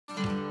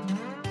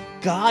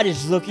God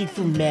is looking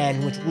for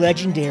men with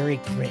legendary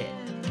grit.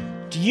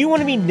 Do you want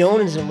to be known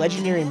as a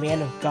legendary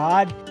man of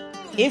God?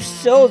 If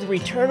so, then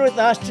return with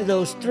us to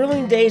those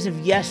thrilling days of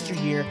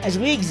yesteryear as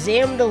we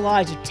examine the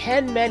lives of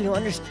 10 men who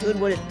understood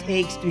what it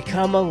takes to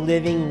become a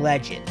living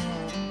legend.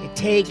 It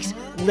takes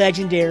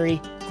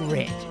legendary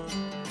grit.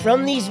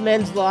 From these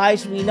men's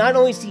lives, we not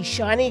only see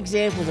shining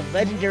examples of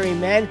legendary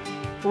men,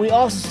 but we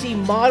also see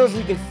models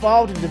we can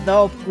follow to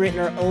develop grit in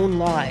our own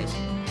lives.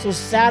 So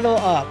saddle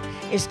up.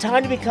 It's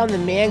time to become the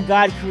man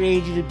God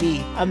created you to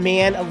be, a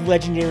man of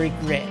legendary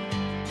grit.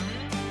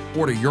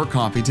 Order your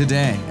copy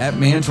today at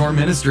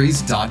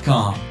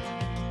MantourMinistries.com.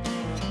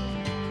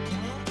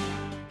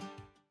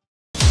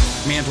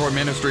 Mantour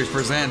Ministries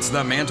presents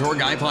the Mantour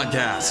Guy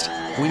Podcast.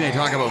 We may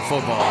talk about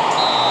football.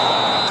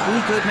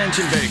 We could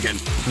mention bacon.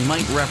 We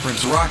might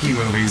reference Rocky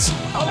movies.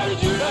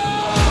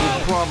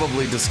 We'll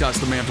probably discuss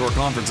the Mantour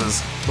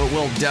conferences, but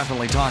we'll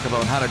definitely talk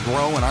about how to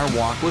grow in our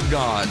walk with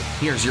God.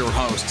 Here's your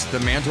host, the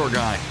Mantour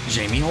Guy,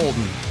 Jamie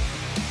Holden.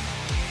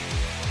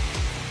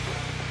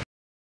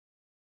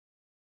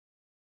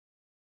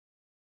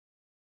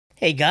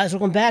 Hey guys,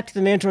 welcome back to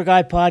the Mantour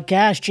Guy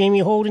Podcast. Jamie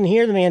Holden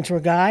here, the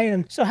Mantour Guy,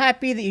 and I'm so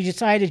happy that you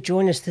decided to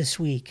join us this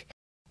week.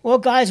 Well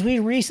guys, we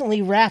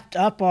recently wrapped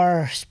up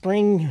our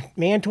spring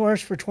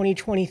Mantours for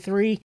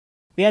 2023.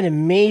 We had an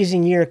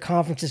amazing year at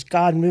conferences.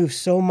 God moved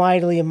so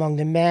mightily among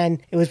the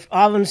men. It was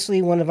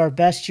obviously one of our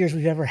best years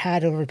we've ever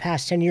had over the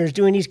past 10 years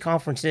doing these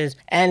conferences,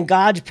 and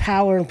God's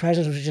power and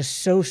presence was just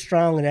so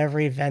strong in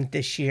every event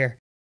this year.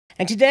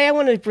 And today I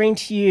want to bring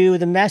to you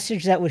the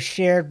message that was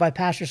shared by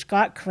Pastor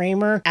Scott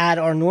Kramer at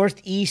our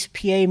North East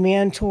PA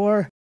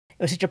Mantour.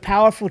 It was such a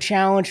powerful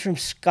challenge from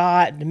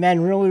Scott. The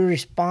men really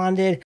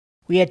responded.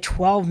 We had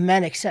 12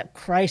 men accept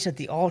Christ at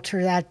the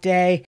altar that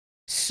day.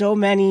 So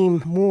many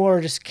more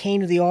just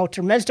came to the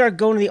altar. Men started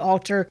going to the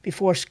altar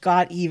before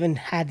Scott even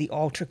had the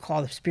altar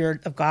call. The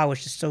Spirit of God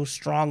was just so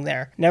strong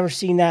there. Never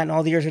seen that in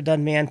all the years I've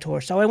done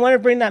Mantour. So I want to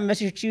bring that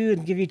message to you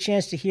and give you a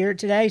chance to hear it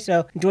today.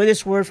 So enjoy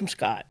this word from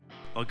Scott.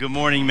 Well, good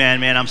morning,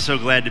 man. I'm so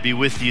glad to be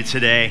with you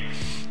today.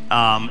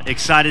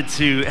 Excited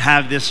to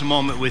have this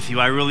moment with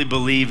you. I really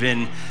believe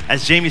in,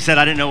 as Jamie said,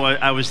 I didn't know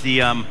I was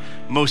the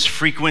most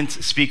frequent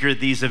speaker at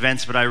these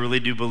events, but I really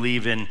do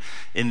believe in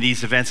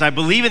these events. I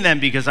believe in them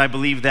because I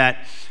believe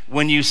that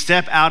when you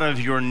step out of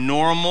your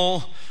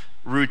normal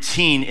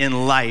routine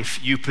in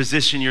life, you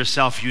position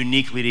yourself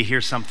uniquely to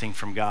hear something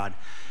from God.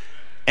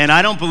 And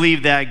I don't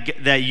believe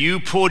that you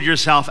pulled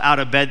yourself out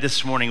of bed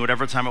this morning,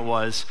 whatever time it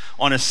was,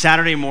 on a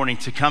Saturday morning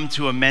to come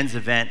to a men's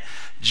event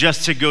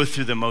just to go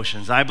through the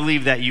motions. I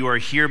believe that you are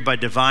here by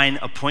divine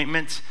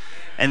appointment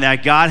and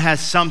that God has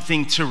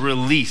something to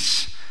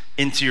release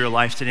into your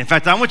life today. In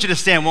fact, I want you to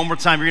stand one more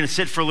time. You're going to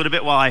sit for a little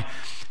bit while I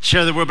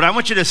share the word, but I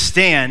want you to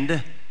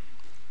stand.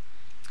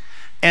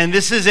 And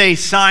this is a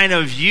sign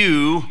of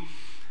you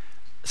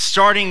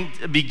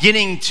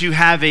beginning to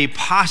have a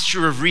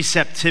posture of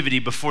receptivity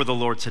before the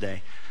Lord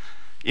today.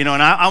 You know,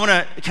 and I want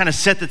to kind of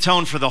set the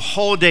tone for the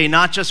whole day,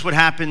 not just what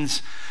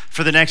happens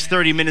for the next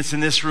 30 minutes in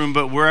this room,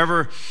 but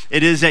wherever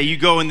it is that you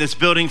go in this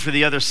building for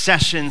the other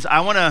sessions. I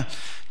want to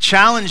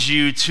challenge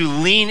you to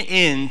lean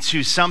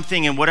into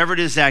something and whatever it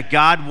is that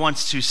God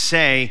wants to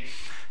say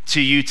to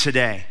you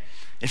today.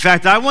 In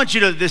fact,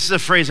 this is a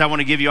phrase I want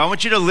to give you. I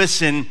want you to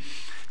listen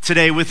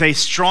today with a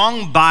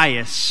strong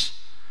bias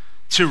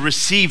to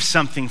receive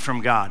something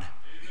from God.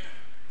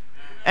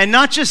 And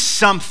not just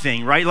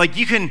something, right? Like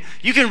you can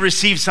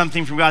receive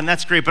something from God, and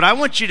that's great, but I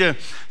want you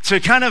to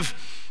kind of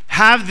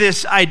have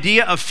this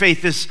idea of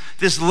faith,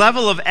 this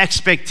level of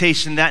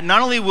expectation that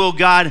not only will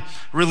God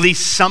release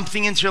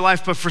something into your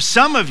life, but for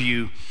some of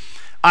you,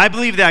 I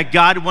believe that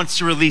God wants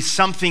to release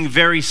something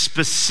very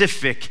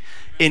specific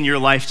in your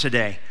life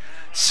today.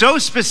 So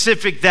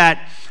specific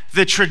that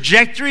the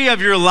trajectory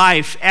of your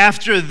life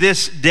after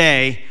this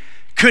day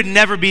could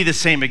never be the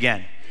same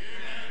again.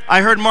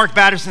 I heard Mark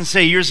Batterson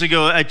say years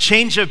ago, a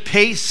change of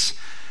pace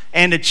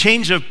and a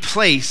change of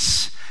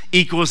place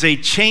equals a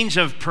change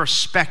of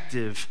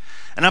perspective.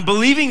 And I'm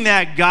believing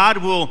that God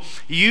will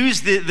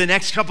use the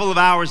next couple of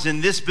hours in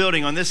this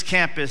building, on this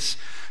campus,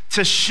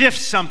 to shift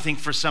something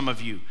for some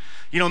of you.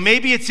 You know,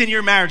 maybe it's in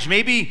your marriage.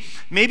 Maybe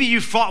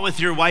you fought with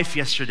your wife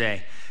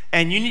yesterday.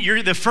 And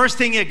you're the first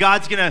thing that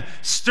God's going to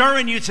stir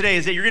in you today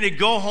is that you're going to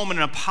go home and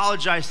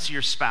apologize to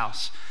your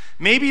spouse.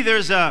 Maybe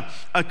there's a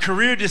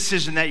career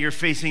decision that you're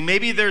facing.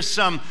 Maybe there's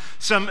some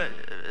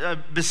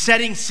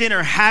besetting sin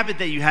or habit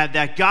that you have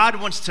that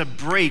God wants to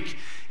break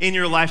in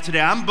your life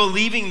today. I'm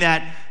believing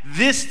that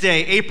this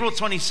day, April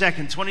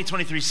 22nd,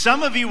 2023,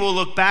 some of you will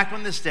look back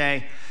on this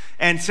day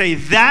and say,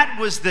 that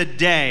was the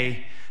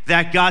day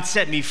that God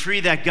set me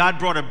free, that God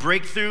brought a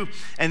breakthrough,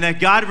 and that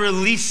God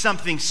released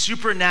something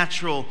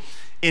supernatural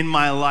in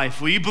my life.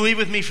 Will you believe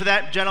with me for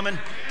that, gentlemen?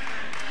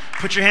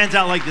 Put your hands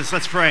out like this.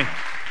 Let's pray.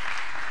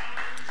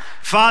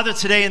 Father,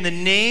 today in the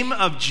name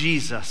of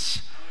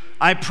Jesus,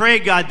 I pray,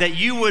 God, that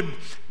you would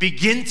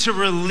begin to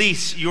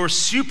release your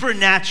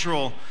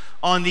supernatural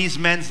on these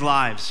men's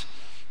lives.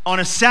 On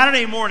a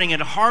Saturday morning at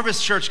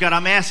Harvest Church, God,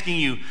 I'm asking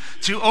you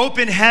to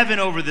open heaven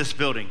over this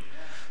building,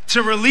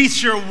 to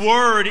release your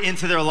word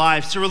into their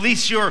lives, to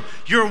release your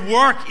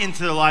work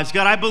into their lives.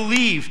 God, I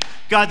believe,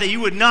 God, that you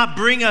would not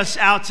bring us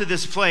out to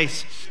this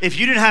place if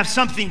you didn't have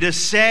something to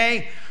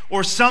say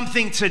or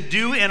something to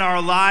do in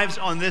our lives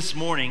on this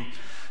morning.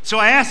 So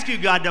I ask you,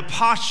 God, to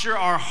posture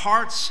our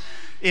hearts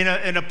in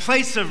a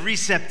place of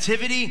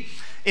receptivity,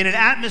 in an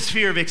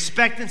atmosphere of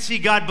expectancy,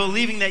 God,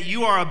 believing that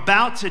you are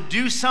about to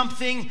do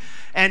something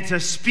and to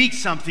speak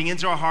something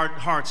into our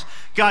hearts.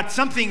 God,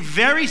 something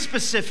very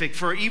specific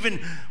for even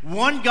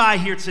one guy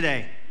here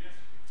today.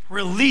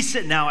 Release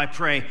it now, I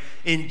pray.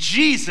 In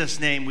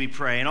Jesus' name we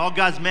pray. And all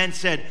God's men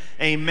said,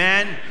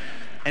 amen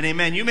and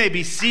amen. You may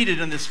be seated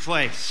in this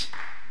place.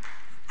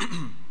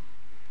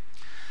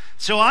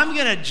 So I'm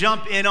going to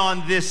jump in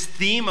on this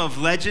theme of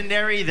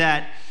legendary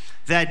that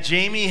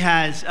Jamie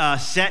has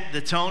set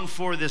the tone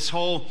for this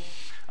whole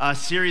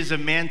series of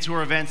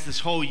Mantour events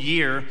this whole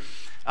year.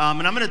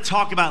 And I'm going to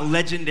talk about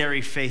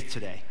legendary faith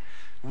today.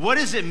 What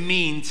does it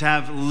mean to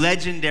have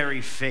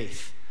legendary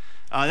faith?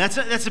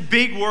 That's a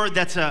big word.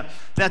 That's a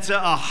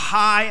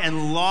high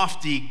and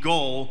lofty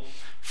goal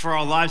for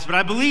our lives. But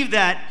I believe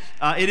that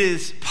it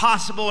is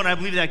possible, and I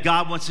believe that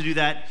God wants to do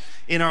that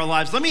in our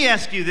lives. Let me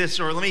ask you this,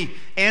 or let me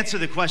answer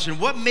the question: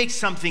 what makes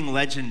something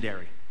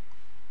legendary?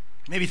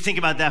 Maybe think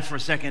about that for a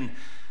second.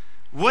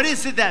 What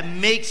is it that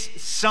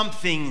makes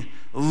something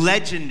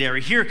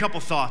legendary? Here are a couple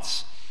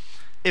thoughts.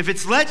 If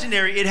it's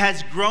legendary, it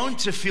has grown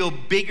to feel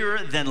bigger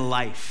than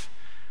life.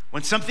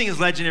 When something is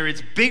legendary,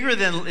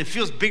 it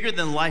feels bigger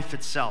than life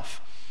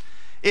itself.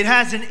 It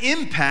has an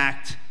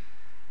impact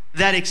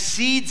that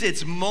exceeds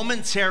its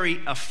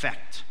momentary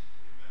effect.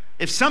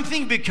 If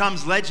something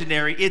becomes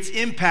legendary, its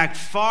impact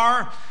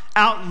far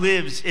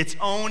outlives its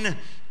own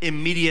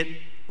immediate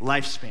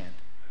lifespan.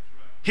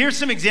 Here's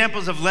some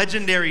examples of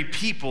legendary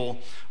people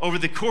over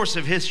the course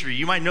of history.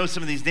 You might know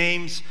some of these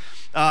names.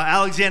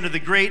 Alexander the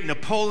Great,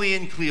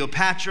 Napoleon,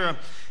 Cleopatra,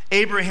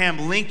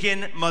 Abraham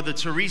Lincoln, Mother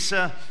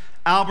Teresa,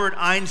 Albert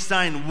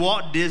Einstein,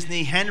 Walt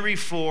Disney, Henry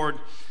Ford,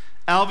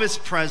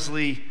 Elvis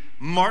Presley,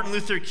 Martin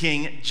Luther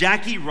King,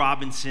 Jackie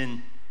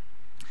Robinson.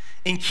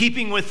 In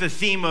keeping with the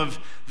theme of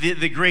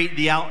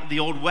the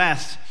Old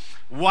West,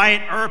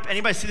 Wyatt Earp.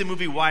 Anybody see the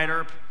movie Wyatt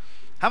Earp?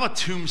 How about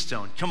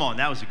Tombstone? Come on,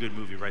 that was a good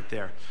movie right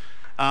there.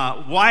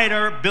 Wyatt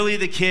Earp, Billy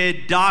the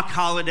Kid, Doc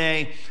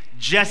Holliday,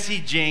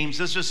 Jesse James.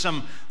 Those are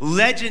some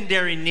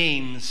legendary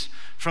names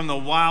from the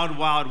wild,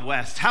 wild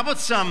West. How about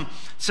some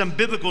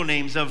biblical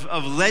names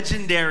of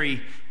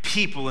legendary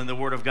people in the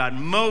Word of God?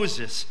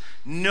 Moses,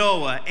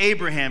 Noah,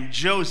 Abraham,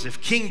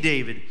 Joseph, King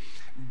David,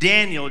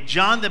 Daniel,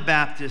 John the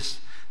Baptist,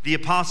 the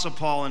Apostle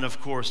Paul, and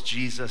of course,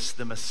 Jesus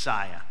the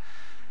Messiah.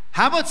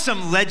 How about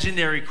some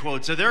legendary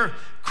quotes? Are there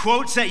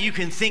quotes that you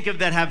can think of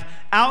that have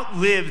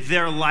outlived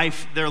their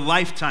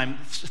lifetime?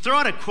 Throw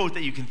out a quote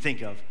that you can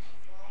think of.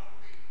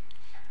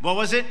 What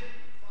was it?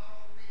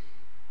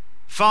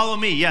 Follow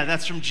me. Yeah,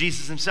 that's from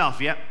Jesus himself.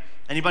 Yep.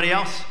 Anybody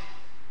else?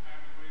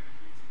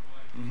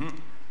 Mm-hmm.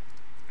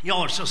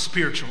 Y'all are so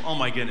spiritual. Oh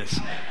my goodness.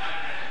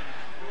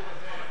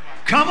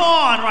 Come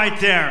on right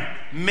there.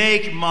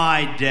 Make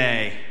my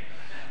day.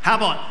 How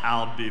about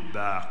I'll be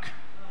back?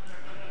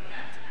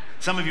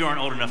 Some of you aren't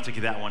old enough to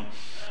get that one.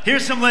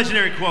 Here's some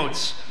legendary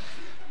quotes.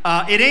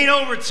 It ain't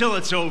over till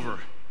it's over.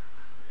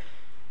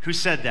 Who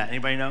said that?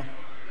 Anybody know?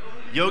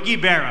 Yogi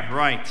Berra,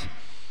 right.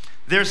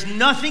 There's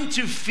nothing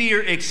to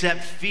fear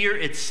except fear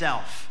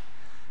itself.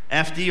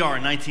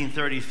 FDR,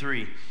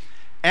 1933.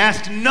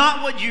 Ask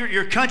not what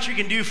your country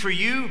can do for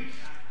you.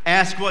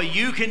 Ask what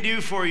you can do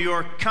for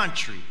your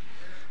country.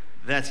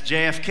 That's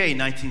JFK,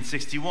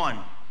 1961.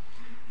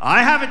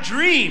 I have a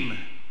dream.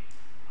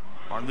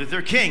 Martin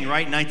Luther King,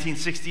 right?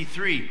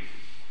 1963.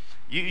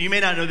 You may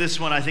not know this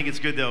one. I think it's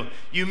good, though.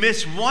 You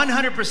miss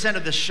 100%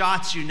 of the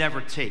shots you never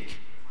take.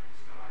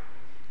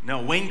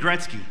 No, Wayne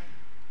Gretzky.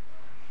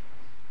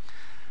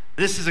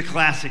 This is a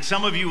classic.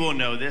 Some of you will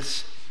know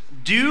this.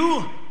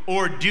 Do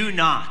or do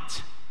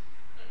not.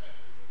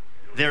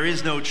 There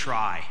is no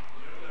try.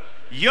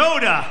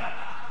 Yoda.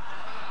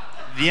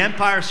 The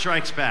Empire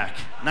Strikes Back,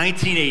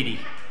 1980.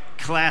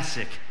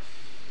 Classic.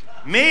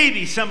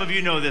 Maybe some of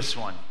you know this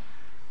one.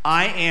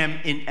 I am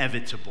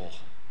inevitable.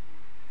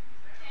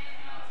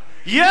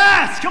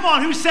 Yes! Come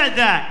on, who said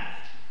that?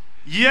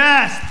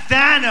 Yes,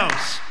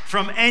 Thanos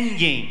from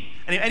Endgame.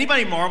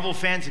 Anybody Marvel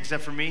fans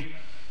except for me?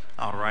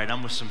 All right,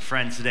 I'm with some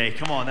friends today.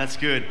 Come on, that's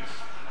good.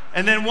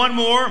 And then one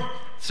more,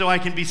 so I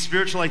can be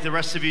spiritual like the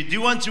rest of you.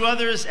 Do unto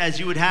others as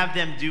you would have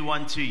them do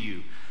unto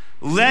you.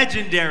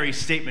 Legendary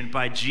statement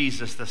by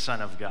Jesus, the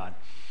Son of God.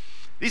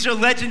 These are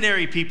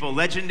legendary people,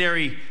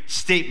 legendary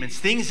statements,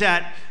 things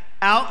that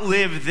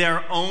outlive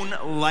their own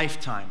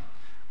lifetime.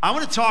 I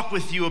want to talk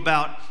with you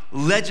about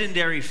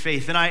legendary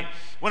faith. And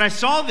when I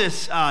saw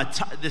this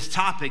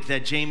topic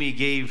that Jamie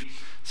gave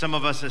some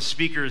of us as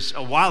speakers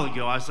a while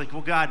ago, I was like,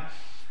 well, God,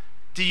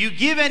 do you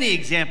give any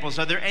examples?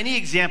 Are there any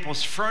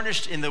examples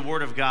furnished in the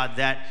Word of God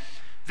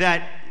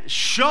that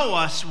show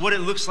us what it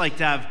looks like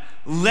to have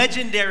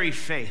legendary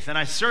faith? And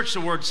I searched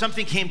the word,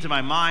 something came to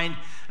my mind,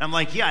 and I'm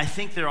like, yeah, I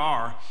think there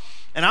are.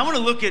 And I want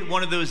to look at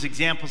one of those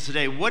examples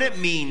today, what it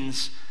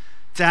means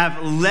to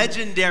have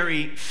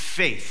legendary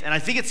faith. And I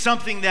think it's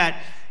something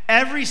that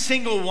every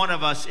single one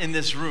of us in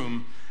this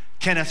room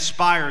can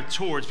aspire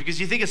towards, because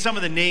you think of some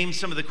of the names,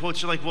 some of the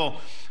quotes, you're like,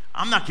 well,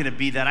 I'm not going to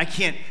be that. I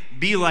can't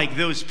be like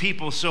those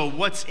people, so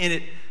what's in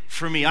it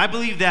for me? I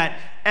believe that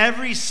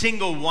every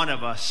single one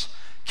of us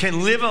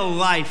can live a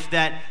life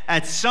that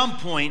at some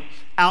point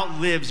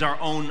outlives our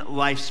own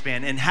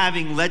lifespan, and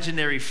having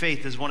legendary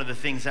faith is one of the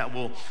things that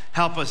will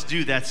help us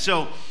do that.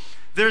 So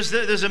there's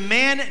a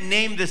man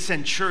named the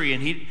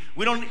centurion.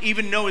 We don't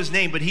even know his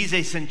name, but he's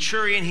a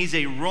centurion. He's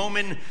a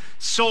Roman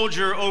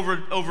soldier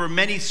over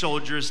many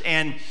soldiers.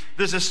 And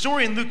there's a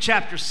story in Luke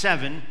chapter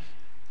 7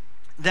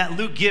 that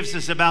Luke gives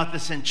us about the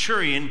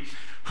centurion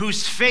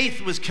whose faith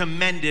was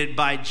commended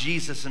by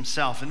Jesus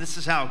himself. And this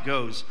is how it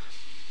goes.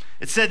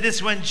 It said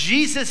this: when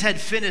Jesus had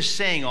finished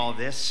saying all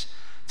this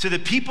to the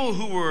people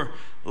who were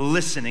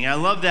listening. I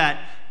love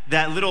that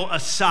little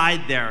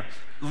aside there.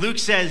 Luke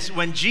says,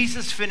 when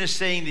Jesus finished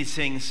saying these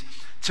things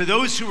to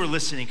those who were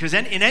listening, because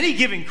in any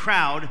given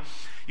crowd,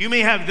 you may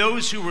have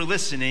those who were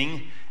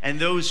listening and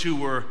those who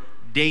were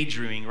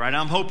daydreaming, right?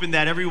 I'm hoping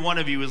that every one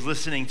of you is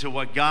listening to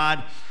what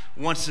God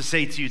wants to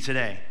say to you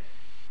today.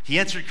 He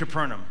entered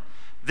Capernaum.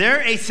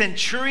 There a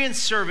centurion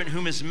servant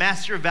whom his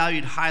master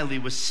valued highly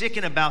was sick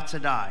and about to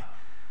die.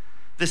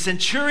 The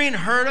centurion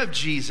heard of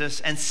Jesus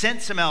and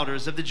sent some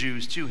elders of the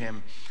Jews to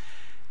him,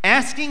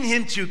 asking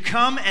him to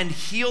come and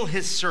heal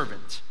his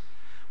servant.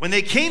 When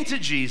they came to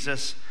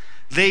Jesus,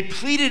 they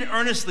pleaded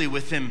earnestly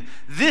with him.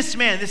 This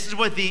man, this is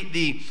what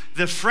the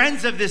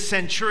friends of this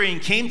centurion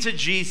came to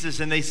Jesus,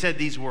 and they said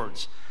these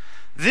words.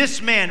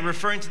 This man,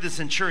 referring to the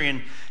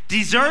centurion,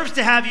 deserves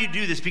to have you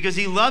do this because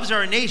he loves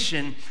our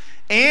nation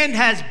and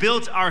has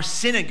built our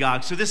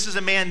synagogue. So this is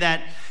a man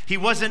that he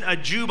wasn't a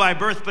Jew by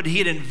birth, but he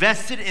had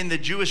invested in the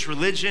Jewish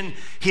religion.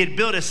 He had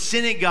built a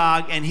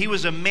synagogue, and he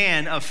was a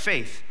man of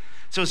faith.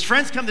 So his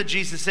friends come to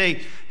Jesus and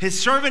say, his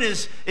servant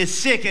is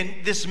sick,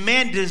 and this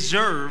man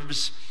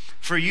deserves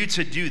for you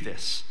to do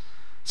this.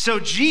 So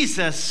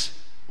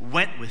Jesus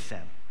went with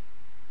them.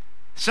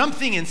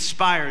 Something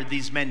inspired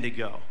these men to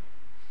go.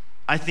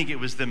 I think it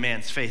was the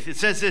man's faith. It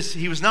says this: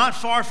 he was not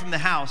far from the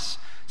house,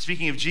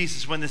 speaking of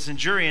Jesus, when the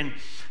centurion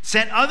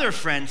sent other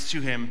friends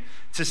to him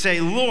to say,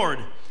 Lord,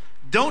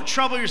 don't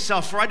trouble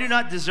yourself, for I do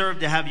not deserve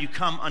to have you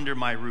come under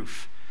my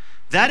roof.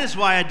 That is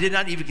why I did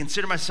not even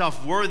consider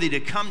myself worthy to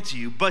come to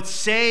you, but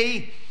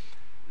say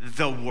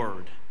the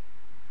word.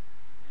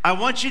 I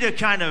want you to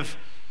kind of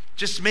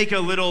just make a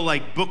little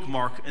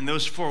bookmark in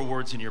those 4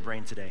 words in your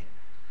brain today.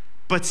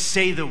 But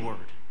say the word.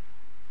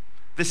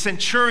 The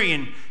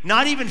centurion,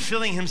 not even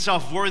feeling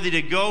himself worthy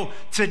to go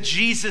to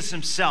Jesus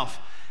himself,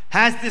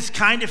 has this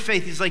kind of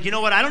faith. He's like, you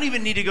know what? I don't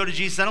even need to go to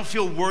Jesus. I don't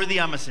feel worthy.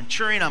 I'm a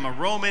centurion. I'm a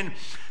Roman.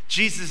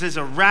 Jesus is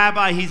a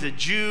rabbi. He's a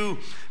Jew,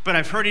 but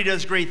I've heard he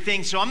does great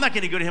things, so I'm not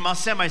going to go to him. I'll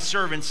send my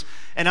servants,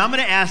 and I'm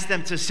going to ask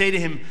them to say to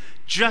him,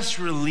 just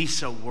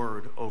release a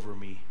word over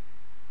me.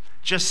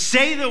 Just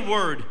say the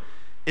word,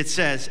 it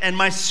says, and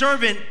my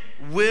servant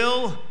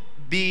will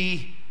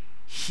be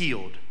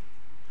healed.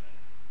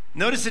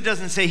 Notice it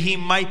doesn't say he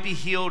might be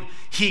healed.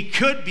 He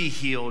could be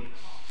healed.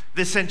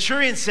 The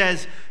centurion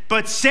says,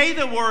 but say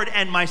the word,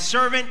 and my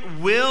servant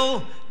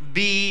will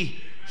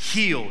be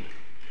healed.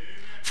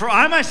 For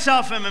I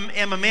myself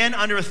am a man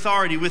under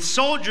authority, with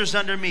soldiers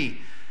under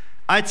me.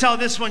 I tell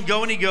this one,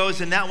 go, and he goes,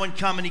 and that one,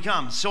 come, and he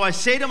comes. So I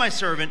say to my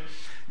servant,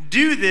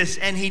 do this,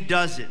 and he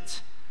does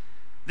it.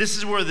 This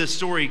is where the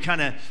story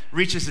kind of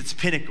reaches its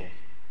pinnacle.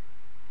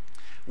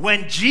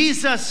 When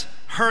Jesus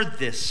heard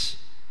this,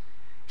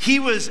 he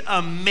was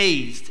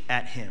amazed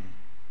at him.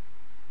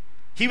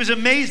 He was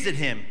amazed at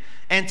him.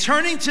 And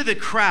turning to the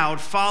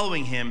crowd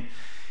following him,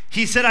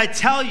 he said, I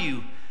tell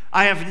you,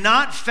 I have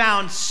not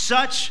found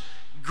such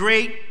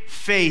great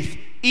faith,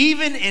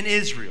 even in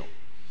Israel.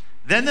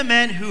 Then the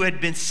men who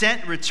had been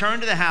sent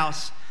returned to the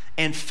house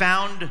and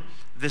found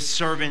the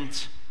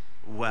servant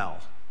well.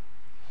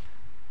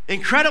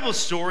 Incredible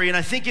story, and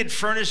I think it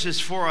furnishes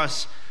for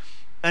us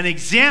an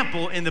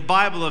example in the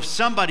Bible of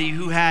somebody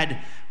who had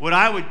what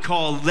I would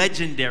call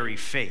legendary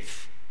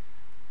faith.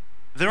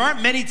 There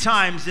aren't many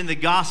times in the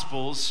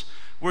Gospels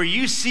where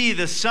you see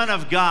the Son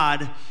of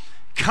God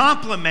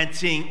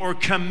complimenting or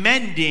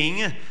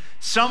commending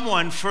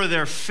someone for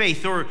their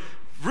faith, or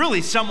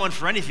really someone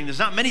for anything. There's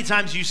not many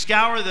times you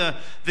scour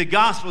the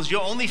Gospels,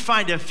 you'll only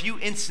find a few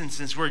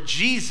instances where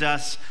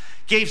Jesus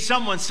gave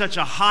someone such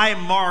a high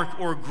mark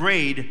or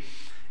grade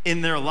in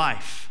their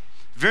life.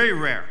 Very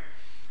rare.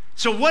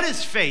 So what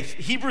is faith?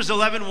 Hebrews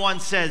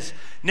 11:1 says,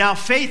 now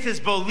faith is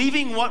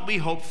believing what we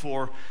hope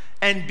for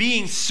and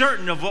being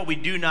certain of what we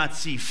do not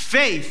see.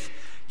 Faith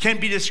can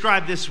be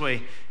described this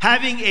way: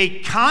 having a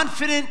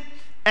confident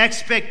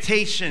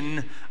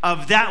expectation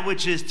of that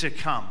which is to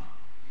come.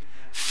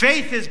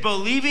 Faith is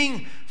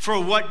believing for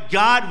what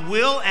God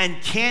will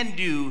and can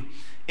do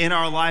in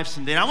our lives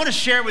someday. And I want to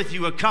share with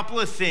you a couple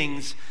of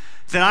things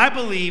that I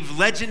believe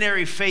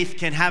legendary faith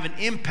can have an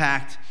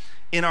impact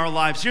in our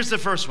lives. Here's the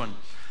first one.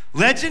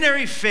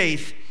 Legendary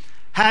faith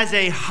has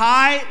a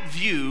high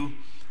view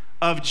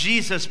of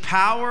Jesus'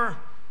 power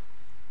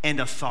and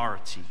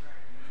authority.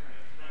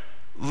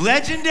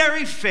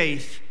 Legendary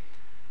faith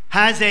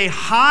has a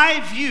high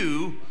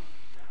view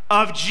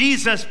of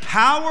Jesus'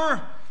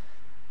 power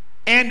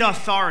and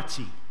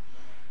authority.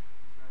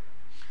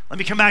 Let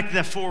me come back to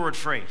that forward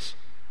phrase.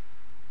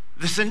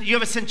 You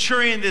have a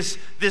centurion,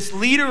 this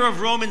leader of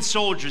Roman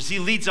soldiers. He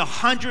leads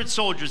 100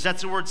 soldiers.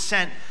 That's the word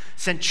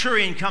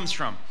centurion comes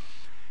from.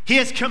 He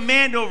has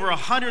command over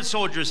 100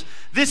 soldiers.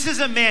 This is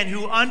a man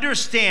who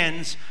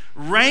understands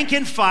rank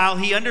and file.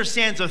 He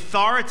understands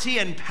authority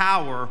and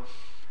power.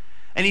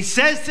 And he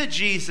says to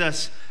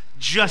Jesus,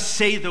 just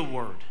say the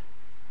word.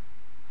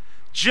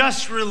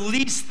 Just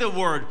release the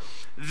word.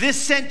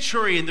 This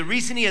centurion, the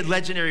reason he had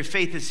legendary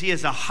faith is he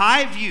has a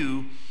high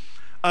view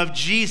of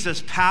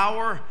Jesus'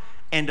 power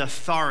and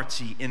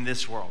authority in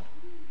this world.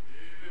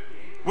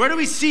 Where do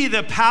we see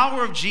the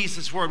power of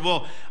Jesus' word?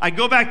 Well, I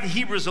go back to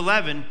Hebrews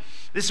 11.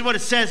 This is what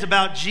it says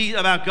about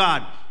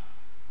God.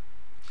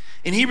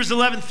 In Hebrews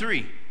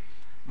 11:3,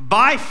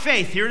 by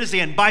faith, here it is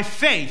again, by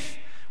faith,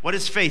 what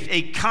is faith?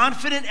 A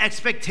confident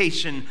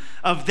expectation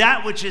of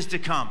that which is to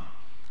come.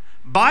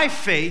 By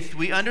faith,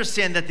 we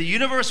understand that the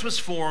universe was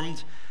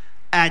formed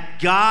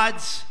at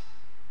God's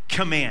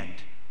command.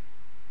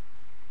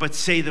 But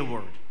say the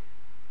word.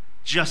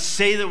 Just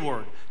say the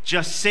word.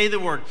 Just say the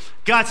word.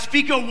 God,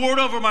 speak a word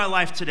over my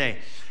life today.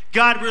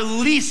 God,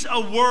 release a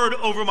word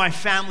over my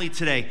family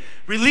today.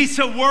 Release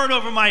a word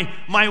over my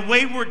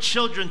wayward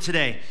children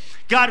today.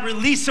 God,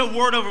 release a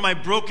word over my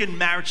broken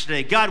marriage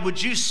today. God,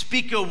 would you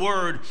speak a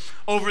word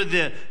over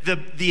the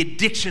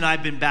addiction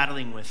I've been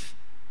battling with?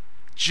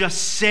 Just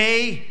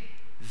say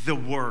the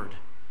word.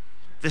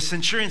 The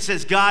centurion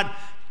says, God,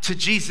 to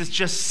Jesus,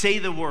 just say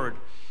the word.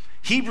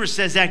 Hebrews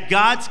says at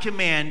God's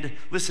command,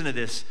 listen to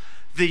this,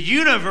 the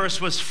universe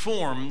was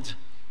formed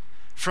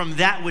from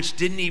that which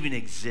didn't even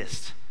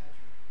exist.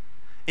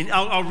 And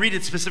I'll read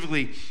it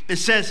specifically. It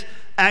says,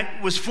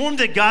 was formed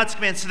at God's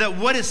command so that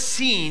what is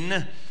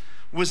seen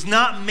was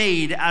not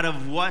made out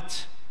of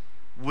what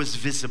was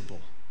visible.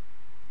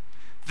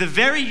 The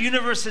very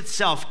universe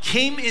itself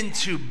came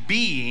into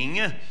being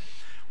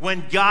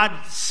when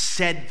God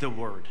said the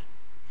word.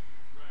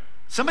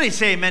 Somebody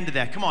say amen to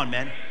that. Come on,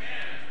 man.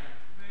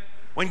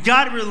 When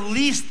God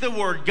released the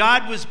word,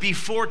 God was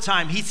before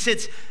time. He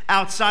sits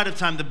outside of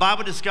time. The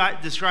Bible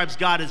describes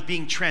God as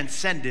being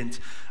transcendent,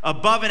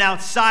 above and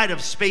outside of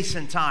space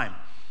and time.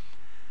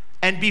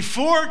 And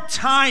before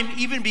time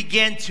even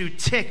began to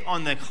tick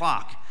on the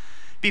clock,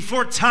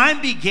 before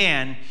time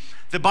began,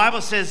 the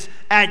Bible says,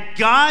 at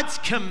God's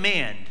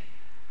command,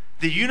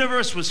 the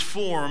universe was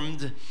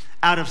formed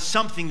out of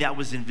something that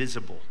was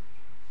invisible.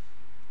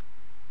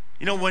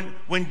 You know,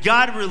 when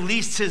God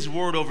released his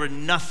word over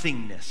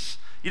nothingness,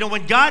 you know,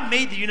 when God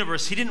made the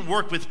universe, he didn't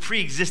work with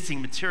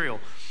pre-existing material.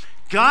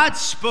 God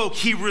spoke,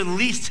 he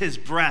released his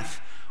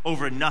breath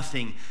over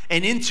nothing,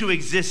 and into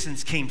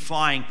existence came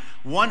flying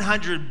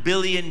 100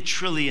 billion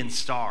trillion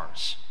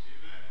stars.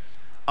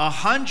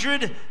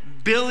 100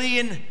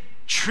 billion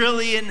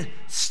trillion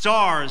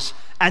stars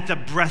at the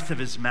breath of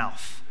his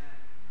mouth.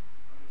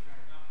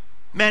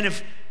 Man,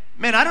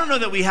 I don't know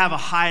that we have a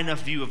high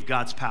enough view of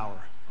God's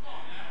power.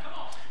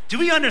 Do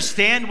we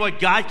understand what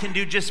God can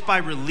do just by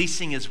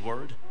releasing his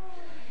word?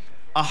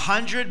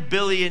 100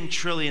 billion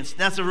trillion.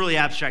 That's a really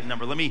abstract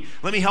number. Let me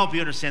help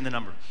you understand the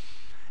number.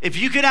 If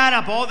you could add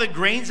up all the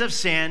grains of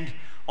sand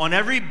on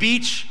every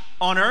beach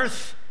on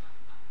earth,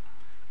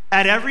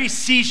 at every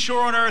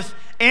seashore on earth,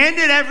 and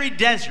at every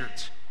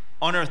desert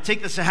on earth,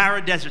 take the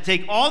Sahara Desert,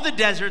 take all the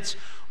deserts,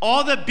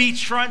 all the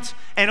beachfronts,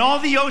 and all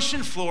the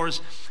ocean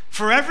floors,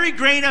 for every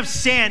grain of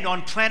sand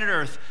on planet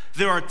Earth,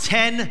 there are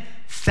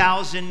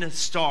 10,000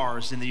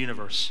 stars in the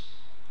universe.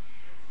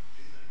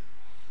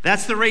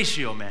 That's the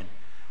ratio, man.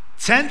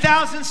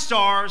 10,000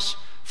 stars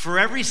for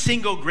every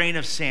single grain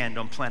of sand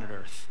on planet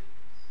Earth.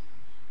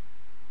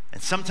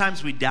 And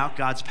sometimes we doubt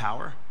God's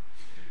power.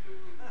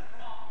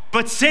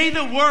 But say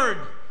the word,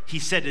 he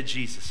said to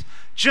Jesus.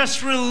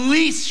 Just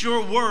release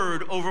your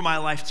word over my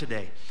life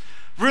today.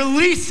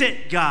 Release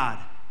it, God,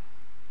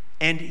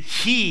 and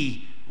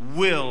he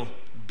will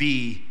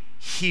be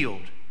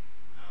healed.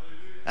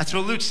 That's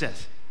what Luke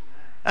says.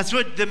 That's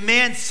what the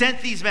man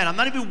sent these men. I'm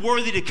not even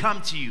worthy to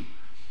come to you,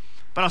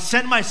 but I'll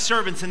send my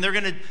servants and they're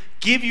going to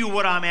give you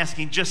what I'm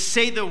asking. Just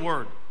say the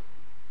word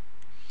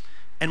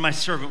and my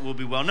servant will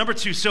be well. Number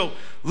two, so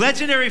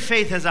legendary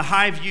faith has a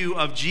high view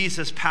of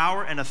Jesus'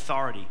 power and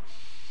authority.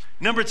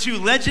 Number two,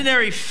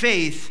 legendary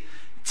faith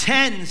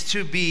tends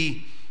to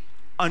be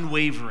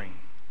unwavering.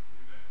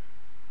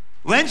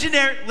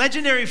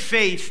 Legendary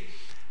faith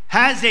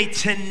has a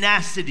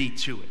tenacity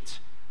to it.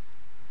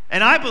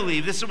 And I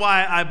believe, this is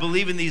why I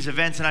believe in these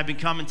events, and I've been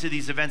coming to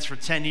these events for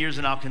 10 years,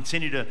 and I'll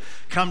continue to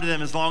come to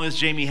them as long as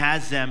Jamie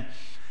has them.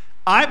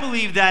 I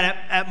believe that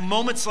at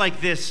moments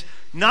like this,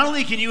 not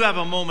only can you have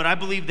a moment, I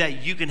believe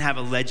that you can have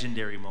a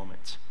legendary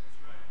moment.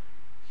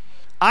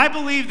 I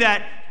believe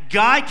that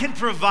God can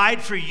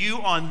provide for you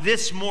on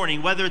this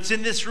morning, whether it's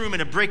in this room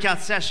in a breakout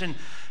session.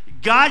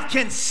 God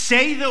can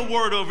say the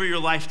word over your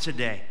life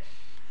today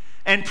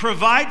and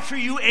provide for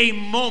you a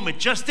moment,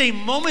 just a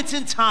moment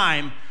in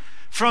time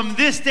from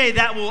this day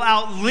that will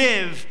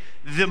outlive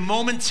the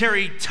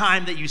momentary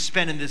time that you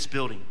spend in this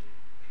building.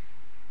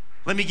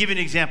 Let me give you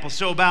an example.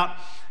 So about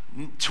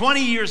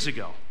 20 years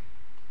ago,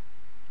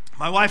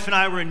 my wife and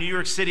I were in New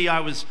York City. I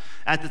was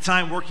at the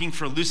time working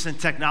for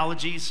Lucent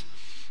Technologies.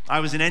 I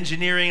was in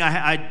engineering.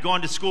 I'd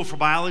gone to school for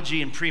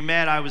biology and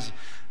pre-med. I was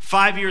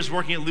 5 years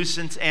working at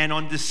Lucent, and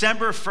on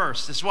December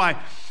 1st, that's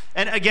why,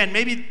 and again,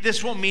 maybe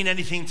this won't mean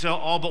anything to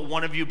all but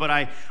one of you, but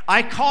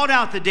I called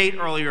out the date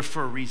earlier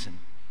for a reason.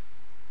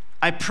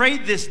 I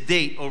prayed this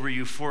date over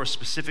you for a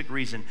specific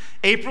reason.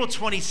 April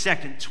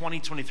 22nd,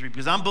 2023,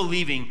 because I'm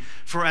believing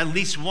for at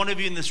least one of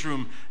you in this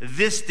room,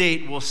 this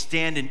date will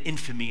stand in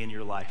infamy in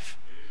your life.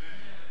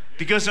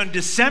 Because on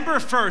December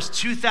 1st,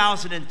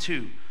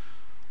 2002,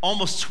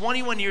 almost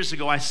 21 years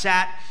ago, I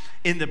sat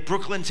in the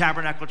Brooklyn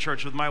Tabernacle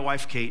Church with my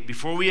wife, Kate,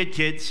 before we had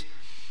kids.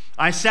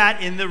 I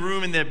sat in the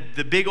room in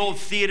the big old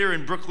theater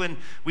in Brooklyn.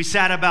 We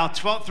sat about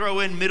 12th row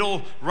in,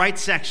 middle right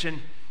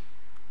section.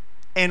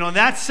 And on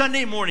that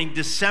Sunday morning,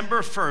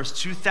 December 1st,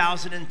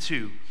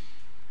 2002,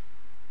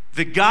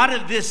 the God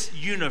of this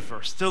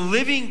universe, the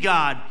living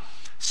God,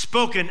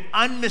 spoke an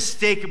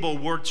unmistakable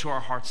word to our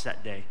hearts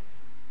that day.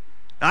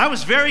 Now, I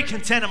was very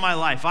content in my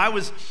life. I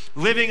was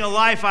living a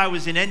life. I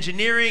was in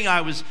engineering.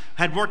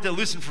 Had worked at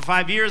Lucent for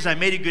 5 years. I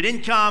made a good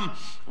income.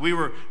 We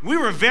were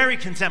very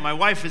content. My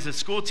wife is a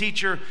school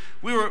teacher.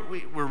 We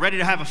were ready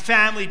to have a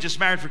family, just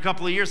married for a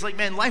couple of years. Like,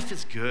 man, life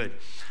is good.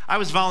 I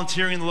was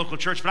volunteering in the local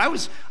church, but I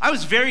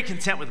was very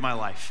content with my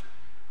life.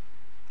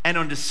 And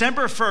on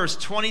December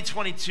 1st,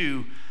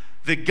 2022,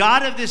 the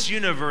God of this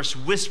universe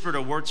whispered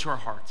a word to our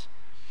hearts.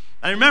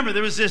 I remember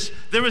there was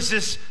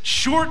this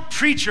short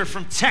preacher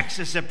from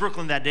Texas at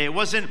Brooklyn that day. It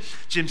wasn't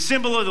Jim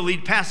Cimbala, the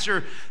lead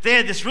pastor. They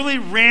had this really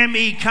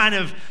rammy kind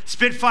of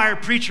spitfire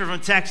preacher from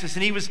Texas,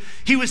 and he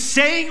was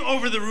saying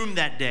over the room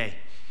that day.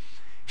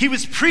 He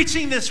was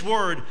preaching this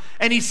word,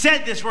 and he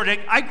said this word.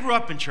 I grew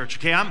up in church,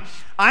 okay?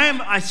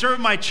 I serve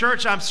my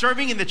church. I'm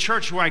serving in the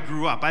church where I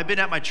grew up. I've been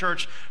at my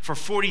church for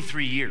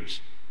 43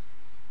 years.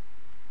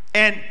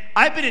 And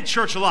I've been in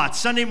church a lot.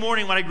 Sunday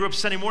morning, when I grew up,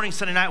 Sunday morning,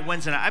 Sunday night,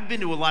 Wednesday night, I've been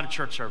to a lot of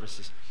church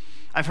services.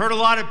 I've heard a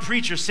lot of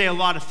preachers say a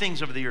lot of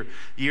things over the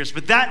years.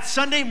 But that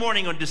Sunday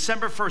morning on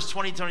December 1st,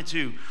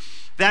 2022,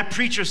 that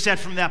preacher said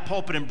from that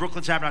pulpit in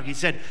Brooklyn Tabernacle, he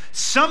said,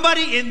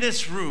 somebody in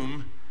this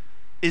room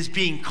is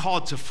being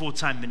called to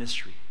full-time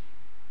ministry.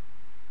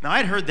 Now,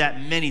 I'd heard that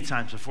many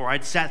times before.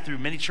 I'd sat through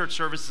many church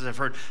services. I've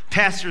heard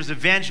pastors,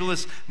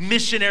 evangelists,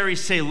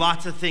 missionaries say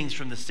lots of things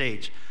from the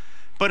stage.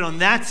 But on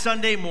that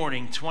Sunday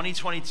morning,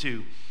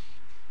 2022,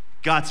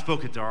 God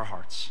spoke it to our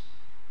hearts.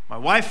 My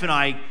wife and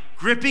I,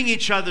 gripping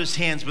each other's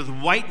hands with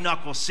white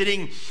knuckles,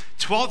 sitting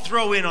 12th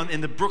row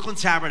in the Brooklyn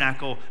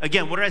Tabernacle.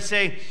 Again, what did I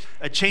say?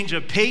 A change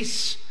of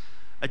pace,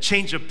 a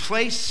change of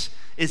place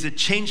is a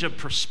change of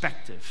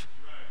perspective.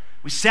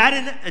 We sat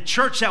in a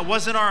church that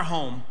wasn't our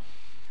home.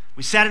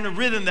 We sat in a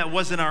rhythm that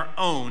wasn't our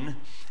own.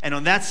 And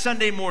on that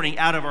Sunday morning,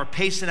 out of our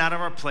pace and out of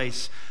our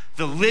place,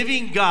 the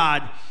living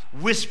God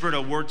whispered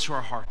a word to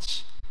our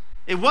hearts.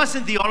 It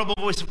wasn't the audible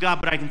voice of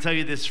God, but I can tell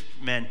you this,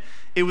 men,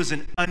 it was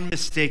an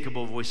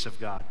unmistakable voice of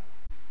God.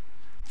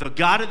 The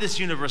God of this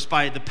universe,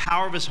 by the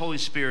power of his Holy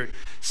Spirit,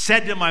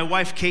 said to my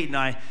wife, Kate, and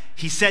I,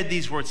 he said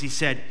these words. He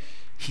said,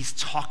 he's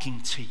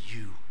talking to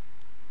you.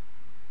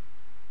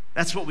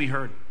 That's what we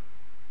heard.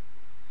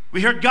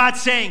 We heard God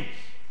saying,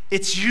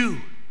 it's you.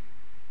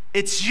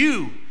 It's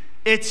you.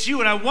 It's you.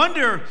 And I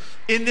wonder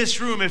in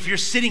this room, if you're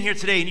sitting here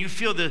today and you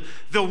feel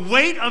the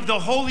weight of the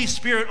Holy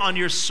Spirit on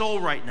your soul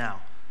right now,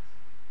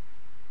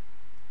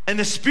 and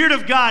the Spirit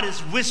of God is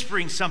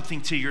whispering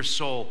something to your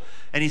soul,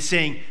 and he's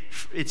saying,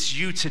 it's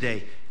you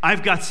today.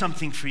 I've got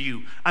something for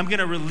you. I'm going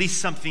to release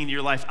something in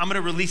your life. I'm going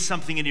to release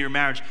something into your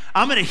marriage.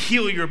 I'm going to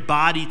heal your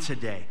body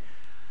today.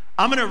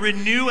 I'm going to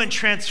renew and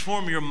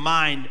transform your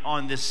mind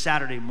on this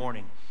Saturday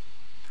morning.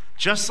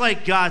 Just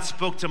like God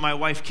spoke to my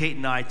wife, Kate,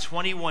 and I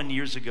 21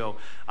 years ago,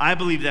 I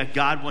believe that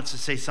God wants to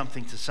say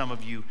something to some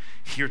of you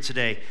here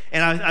today.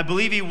 And I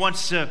believe he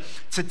wants to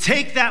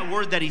take that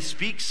word that he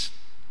speaks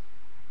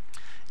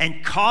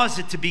and cause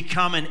it to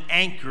become an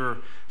anchor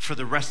for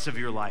the rest of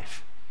your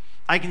life.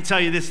 I can tell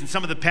you this, and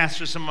some of the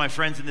pastors, some of my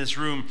friends in this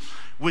room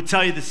would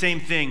tell you the same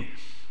thing.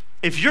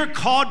 If you're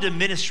called to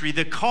ministry,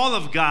 the call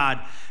of God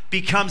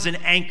becomes an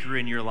anchor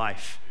in your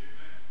life.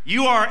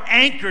 You are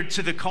anchored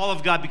to the call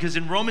of God, because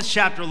in Romans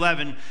chapter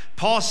 11,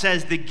 Paul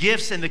says the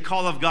gifts and the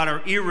call of God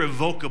are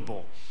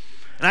irrevocable.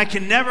 And I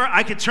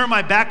could turn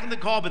my back on the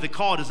call, but the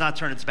call does not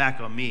turn its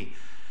back on me.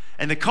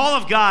 And the call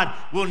of God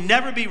will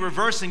never be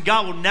reversed, and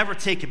God will never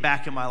take it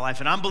back in my life.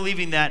 And I'm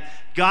believing that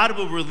God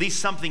will release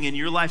something in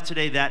your life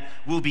today that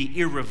will be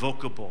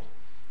irrevocable.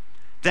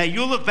 that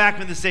you'll look back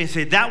on this day and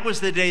say, that was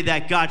the day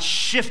that God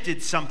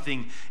shifted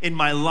something in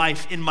my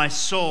life, in my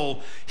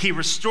soul. He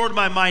restored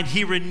my mind.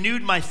 He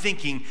renewed my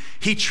thinking.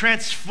 He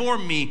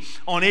transformed me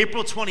on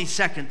April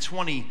 22nd,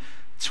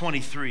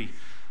 2023.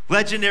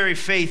 Legendary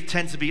faith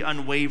tends to be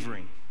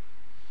unwavering.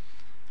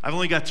 I've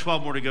only got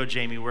 12 more to go,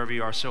 Jamie, wherever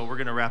you are, so we're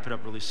going to wrap it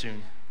up really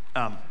soon.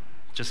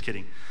 Just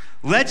kidding.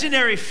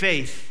 Legendary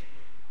faith,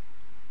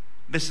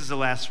 this is the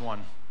last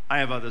one. I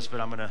have others, but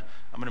I'm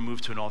gonna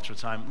move to an altar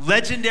time.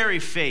 Legendary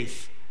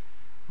faith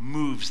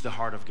moves the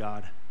heart of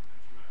God.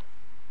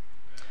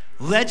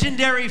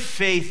 Legendary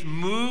faith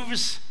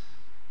moves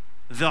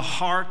the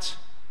heart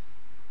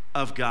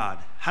of God.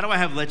 How do I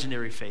have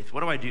legendary faith?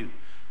 What do I do?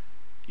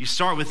 You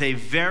start with a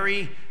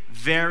very,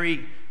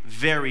 very,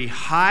 very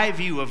high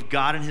view of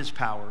God and his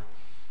power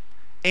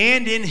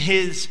and in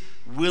his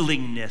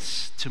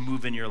willingness to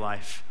move in your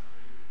life.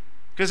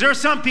 Because there are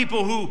some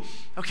people who,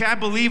 okay, I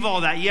believe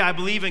all that. Yeah, I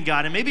believe in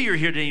God. And maybe you're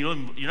here today, you're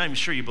not even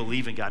sure you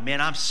believe in God.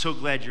 Man, I'm so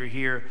glad you're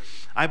here.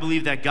 I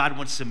believe that God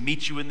wants to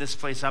meet you in this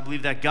place. I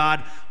believe that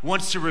God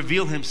wants to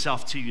reveal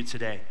himself to you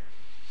today.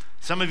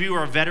 Some of you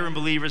are veteran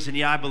believers, and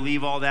yeah, I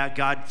believe all that.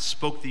 God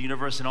spoke the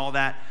universe and all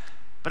that.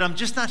 But I'm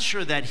just not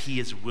sure that he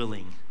is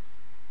willing.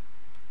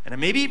 And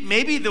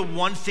maybe the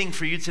one thing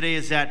for you today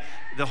is that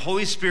the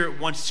Holy Spirit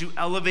wants to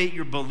elevate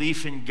your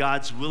belief in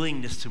God's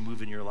willingness to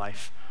move in your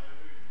life.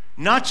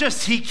 Not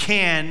just he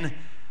can,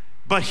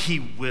 but he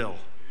will.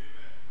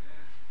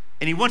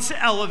 And he wants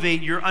to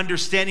elevate your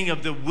understanding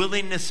of the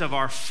willingness of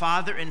our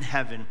Father in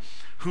heaven,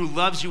 who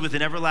loves you with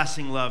an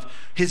everlasting love,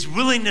 his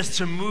willingness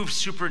to move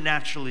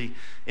supernaturally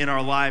in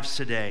our lives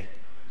today.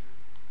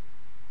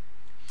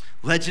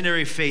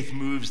 Legendary faith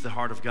moves the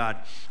heart of God.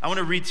 I want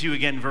to read to you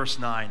again verse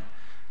 9.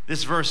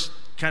 This verse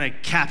kind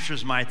of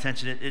captures my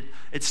attention.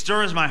 It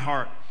stirs my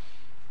heart.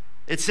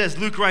 It says,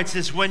 Luke writes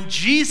this, when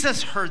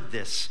Jesus heard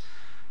this,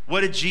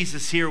 what did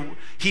Jesus hear?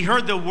 He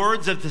heard the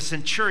words of the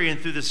centurion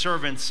through the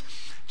servants,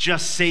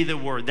 just say the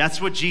word.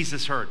 That's what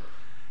Jesus heard.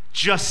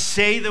 Just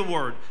say the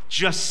word.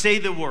 Just say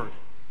the word.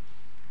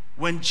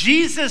 When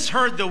Jesus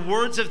heard the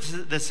words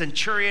of the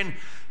centurion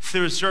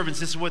through his servants,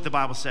 this is what the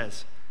Bible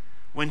says.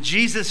 When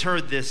Jesus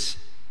heard this,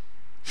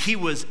 he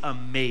was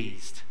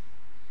amazed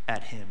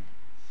at him.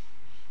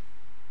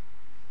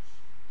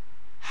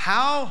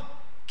 How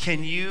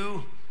can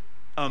you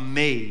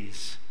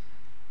amaze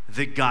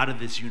the God of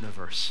this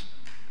universe?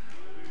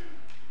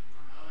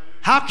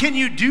 How can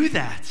you do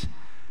that?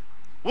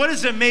 What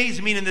does amaze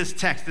mean in this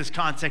text, this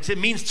context? It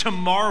means to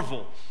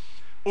marvel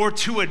or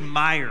to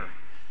admire.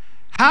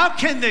 How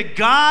can the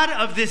God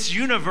of this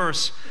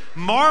universe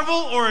marvel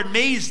or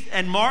amaze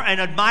and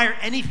admire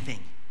anything?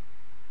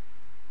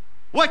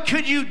 What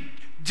could you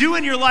do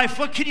in your life?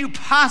 What could you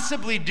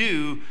possibly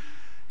do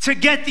to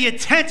get the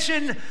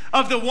attention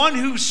of the one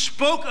who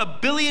spoke a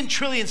billion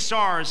trillion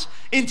stars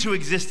into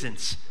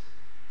existence?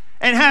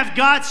 And have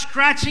God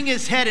scratching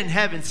his head in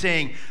heaven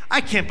saying,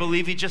 I can't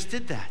believe he just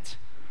did that.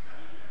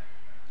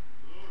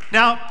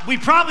 Now, we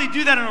probably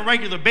do that on a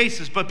regular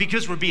basis, but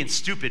because we're being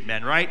stupid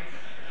men, right?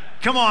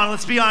 Come on,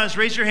 let's be honest.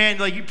 Raise your hand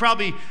like you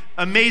probably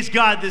amazed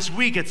God this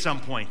week at some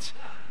point.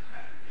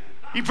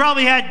 You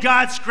probably had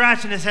God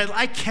scratching his head.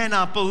 I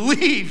cannot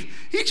believe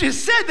he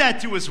just said that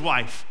to his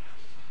wife.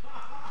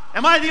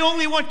 Am I the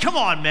only one? Come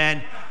on,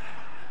 man.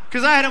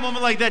 Because I had a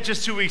moment like that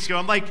just 2 weeks ago.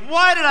 I'm like,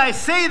 why did I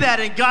say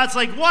that? And God's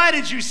like, why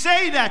did you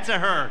say that to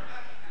her?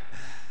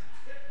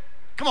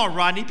 Come on,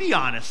 Rodney, be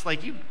honest.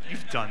 Like, you've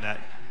done that.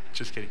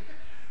 Just kidding.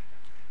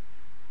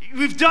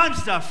 We've done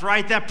stuff,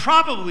 right, that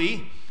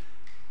probably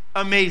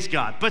amazed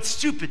God, but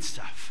stupid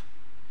stuff.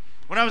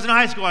 When I was in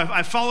high school,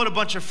 I followed a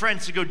bunch of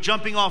friends to go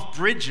jumping off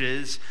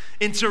bridges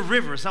into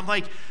rivers. I'm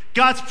like,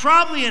 God's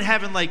probably in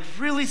heaven like,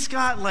 really,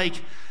 Scott? Like,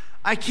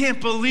 I can't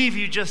believe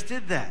you just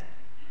did that.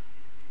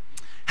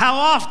 How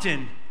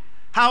often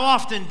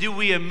do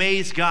we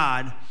amaze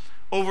God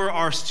over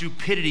our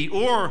stupidity,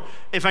 or,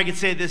 if I could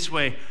say it this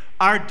way,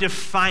 our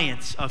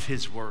defiance of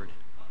his word?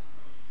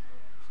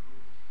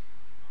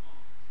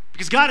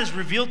 Because God has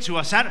revealed to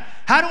us, how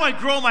do I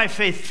grow my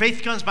faith?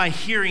 Faith comes by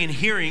hearing, and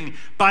hearing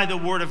by the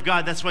word of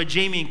God. That's why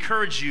Jamie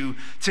encouraged you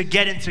to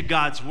get into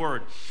God's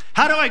word.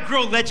 How do I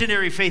grow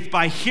legendary faith?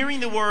 By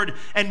hearing the word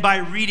and by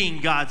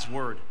reading God's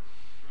word.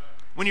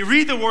 When you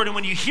read the word and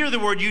when you hear the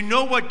word, you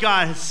know what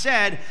God has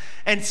said.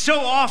 And so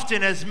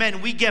often as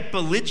men, we get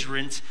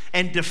belligerent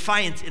and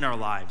defiant in our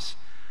lives.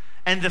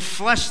 And the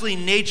fleshly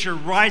nature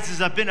rises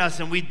up in us,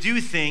 and we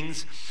do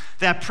things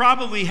that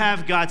probably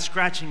have God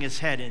scratching his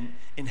head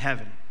in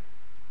heaven.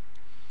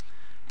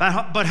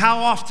 But how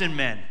often,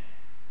 men,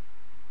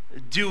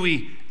 do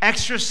we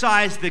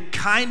exercise the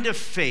kind of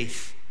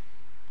faith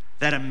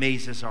that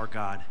amazes our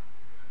God?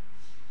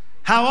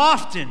 How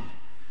often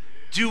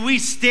do we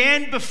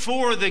stand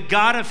before the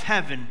God of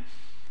heaven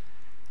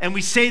and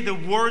we say the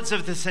words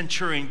of the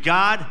centurion,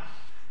 God,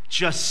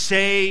 just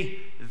say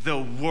the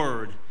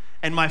word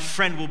and my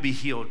friend will be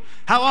healed?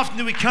 How often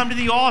do we come to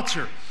the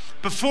altar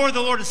before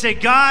the Lord and say,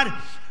 God,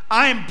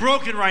 I am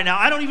broken right now.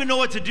 I don't even know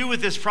what to do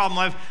with this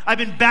problem. I've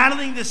been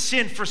battling this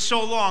sin for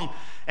so long.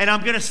 And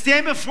I'm going to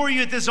stand before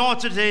you at this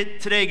altar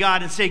today,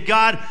 God, and say,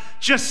 God,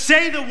 just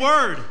say the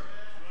word.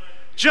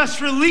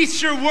 Just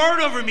release your word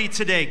over me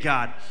today,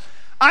 God.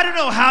 I don't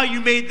know how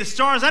you made the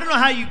stars. I don't know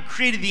how you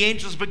created the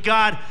angels, but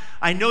God,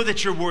 I know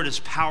that your word is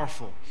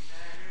powerful.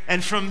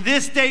 And from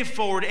this day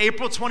forward,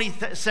 April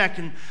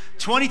 22nd,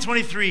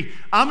 2023,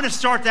 I'm going to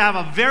start to have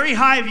a very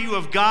high view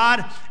of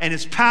God and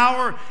his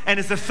power and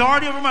his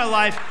authority over my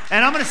life.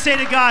 And I'm going to say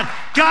to God,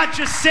 God,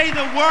 just say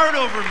the word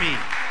over me.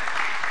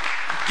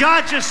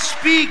 God, just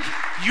speak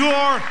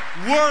your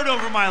word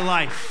over my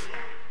life.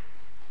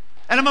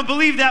 And I'm going to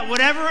believe that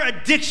whatever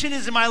addiction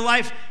is in my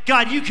life,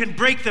 God, you can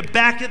break the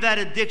back of that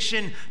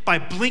addiction by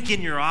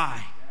blinking your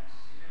eye,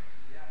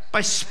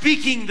 by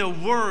speaking the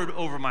word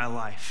over my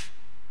life.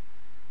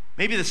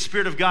 Maybe the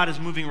Spirit of God is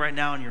moving right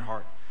now in your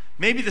heart.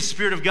 Maybe the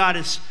Spirit of God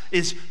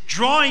is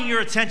drawing your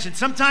attention.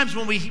 Sometimes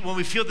when we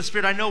feel the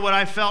Spirit, I know what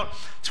I felt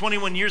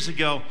 21 years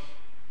ago,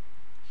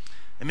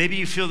 and maybe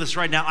you feel this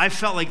right now. I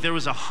felt like there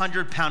was a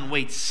 100-pound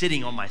weight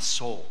sitting on my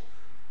soul.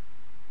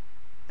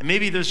 And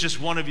maybe there's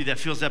just one of you that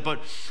feels that, but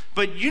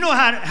you know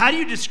how do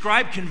you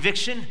describe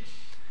conviction?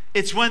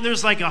 It's when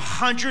there's like a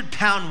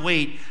 100-pound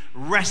weight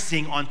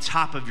resting on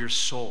top of your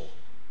soul.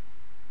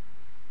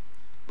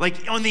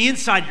 Like on the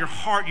inside, your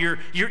heart, your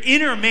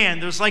inner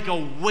man, there's like a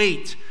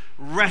weight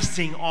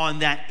resting on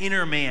that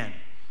inner man.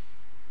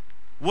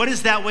 What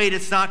is that weight?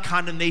 It's not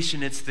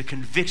condemnation, it's the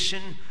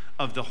conviction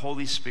of the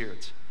Holy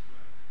Spirit.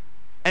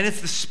 And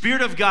it's the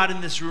Spirit of God in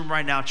this room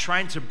right now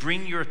trying to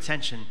bring your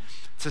attention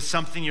to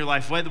something in your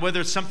life, whether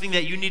it's something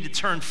that you need to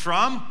turn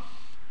from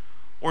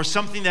or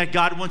something that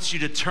God wants you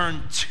to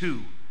turn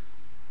to.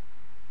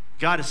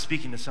 God is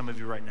speaking to some of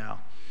you right now.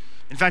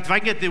 In fact, if I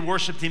can get the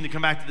worship team to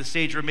come back to the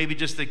stage, or maybe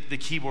just the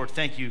keyboard,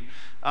 thank you.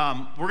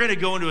 We're going to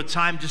go into a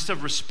time just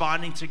of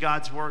responding to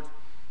God's word.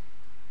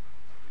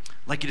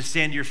 I'd like you to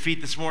stand to your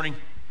feet this morning.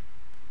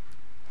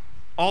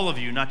 All of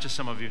you, not just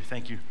some of you.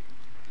 Thank you.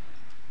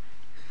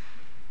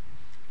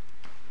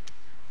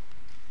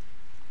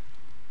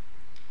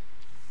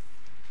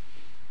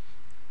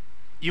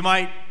 You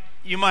might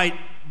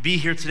be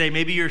here today.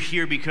 Maybe you're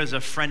here because a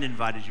friend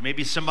invited you.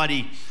 Maybe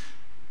somebody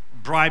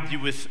bribed you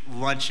with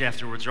lunch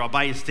afterwards, or I'll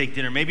buy you a steak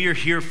dinner. Maybe you're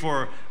here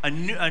for a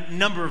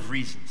number of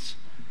reasons.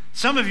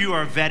 Some of you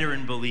are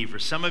veteran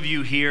believers. Some of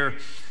you here,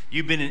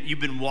 you've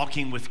been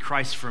walking with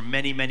Christ for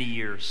many, many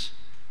years.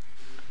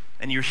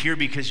 And you're here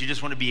because you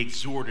just want to be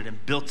exhorted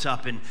and built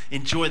up and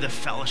enjoy the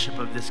fellowship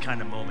of this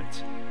kind of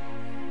moment.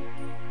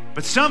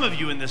 But some of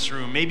you in this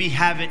room maybe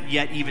haven't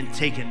yet even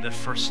taken the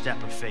first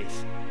step of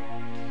faith.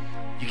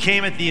 You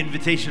came at the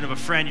invitation of a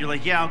friend. You're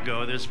like, yeah, I'll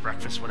go. There's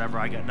breakfast, whatever.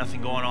 I got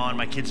nothing going on.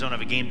 My kids don't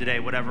have a game today,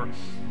 whatever.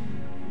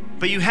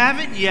 But you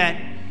haven't yet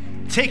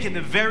taken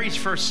the very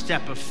first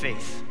step of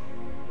faith.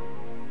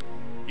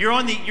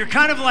 You're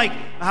kind of like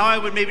how I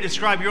would maybe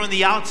describe, you're on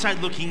the outside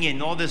looking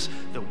in. All this,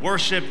 the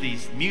worship,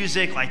 these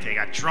music, like they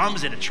got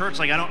drums in a church.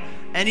 Like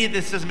any of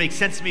this doesn't make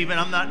sense to me, but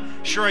I'm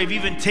not sure I've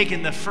even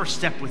taken the first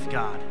step with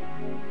God.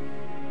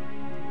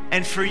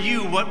 And for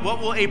you, what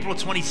will April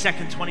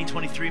 22nd,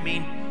 2023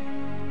 mean?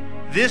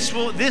 This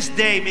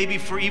day, maybe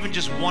for even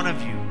just one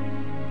of you,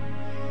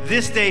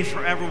 this day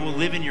forever will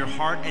live in your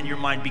heart and your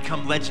mind,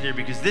 become legendary,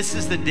 because this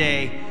is the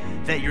day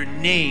that your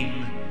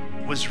name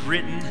was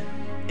written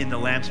in the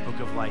Lamb's Book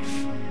of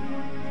Life.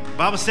 The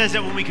Bible says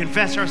that when we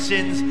confess our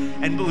sins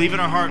and believe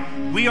in our heart,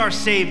 we are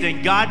saved,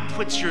 and God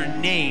puts your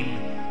name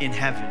in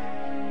heaven.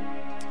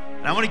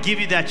 And I want to give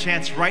you that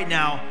chance right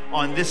now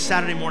on this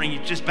Saturday morning. You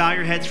just bow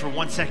your heads for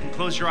 1 second,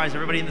 close your eyes,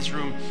 everybody in this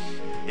room.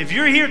 If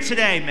you're here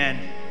today, man,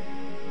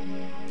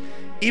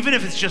 even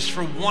if it's just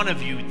for one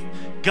of you,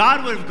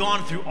 God would have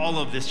gone through all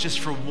of this just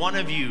for one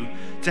of you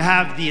to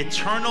have the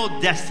eternal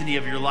destiny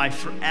of your life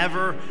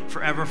forever,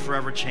 forever,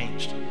 forever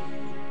changed.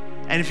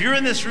 And if you're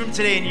in this room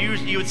today and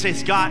you would say,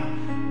 Scott,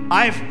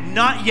 I've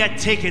not yet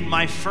taken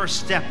my first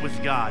step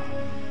with God.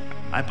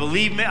 I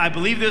believe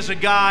there's a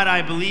God.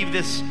 I believe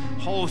this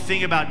whole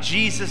thing about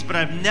Jesus, but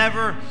I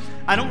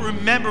don't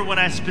remember when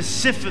I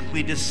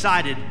specifically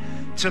decided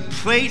to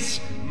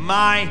place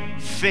my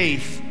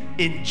faith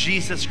in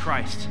Jesus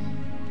Christ.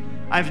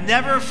 I've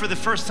never, for the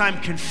first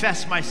time,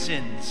 confessed my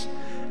sins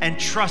and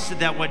trusted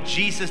that what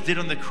Jesus did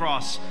on the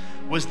cross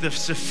was the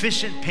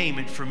sufficient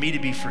payment for me to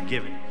be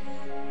forgiven.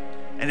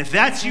 And if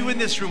that's you in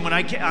this room, when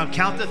I'll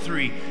count to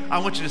 3, I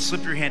want you to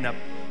slip your hand up.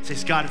 Say,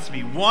 Scott, it's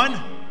me.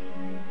 1,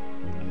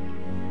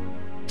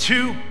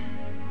 2,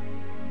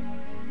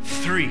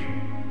 3. Oh,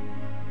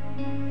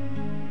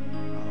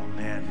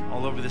 man.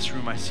 All over this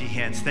room, I see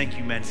hands. Thank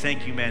you, men.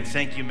 Thank you, men.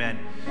 Thank you, men.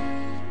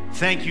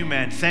 Thank you,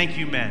 men. Thank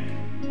you, men.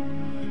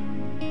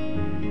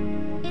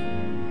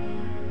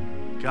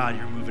 God,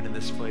 you're moving in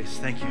this place.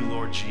 Thank you,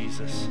 Lord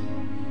Jesus.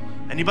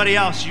 Anybody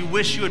else, you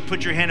wish you had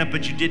put your hand up,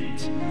 but you didn't.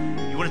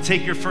 You want to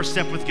take your first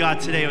step with God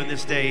today on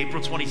this day,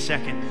 April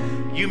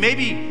 22nd. You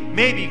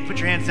maybe put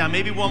your hands down.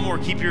 Maybe one more.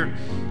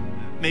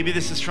 Maybe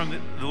this is from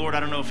the Lord. I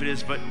don't know if it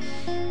is, but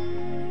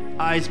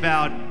eyes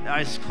bowed,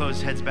 eyes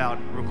closed, heads bowed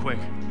real quick.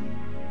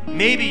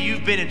 Maybe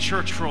you've been in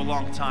church for a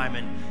long time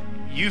and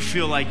you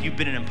feel like you've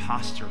been an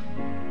imposter.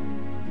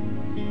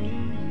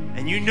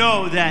 and you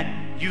know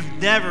that you've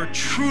never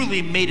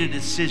truly made a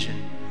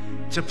decision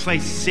to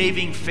place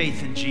saving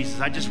faith in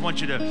Jesus, I just want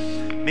you to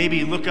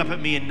maybe look up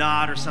at me and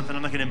nod or something.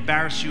 I'm not going to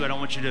embarrass you. I don't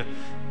want you to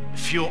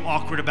feel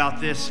awkward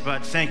about this,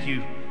 but thank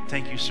you,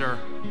 sir.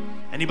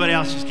 Anybody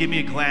else, just give me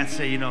a glance,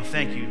 say,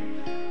 thank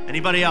you.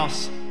 Anybody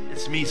else?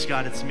 It's me,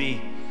 Scott, it's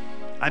me.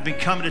 I've been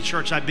coming to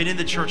church. I've been in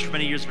the church for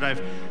many years,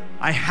 but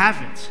I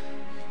haven't.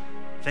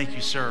 Thank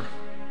you, sir.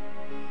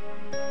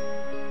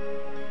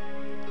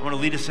 I want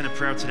to lead us in a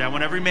prayer today. I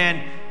want every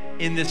man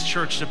in this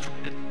church to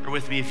pray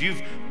with me. If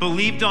you've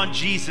believed on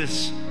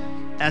Jesus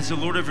as the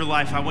Lord of your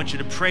life, I want you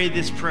to pray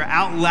this prayer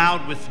out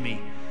loud with me.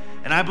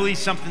 And I believe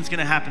something's going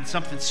to happen,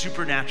 something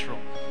supernatural.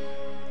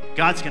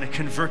 God's going to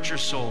convert your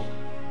soul.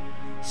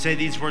 Say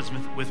these words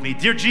with me.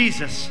 Dear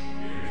Jesus,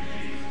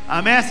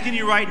 I'm asking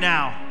you right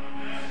now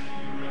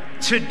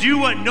to do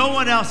what no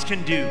one else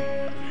can do.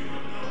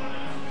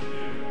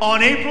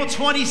 On April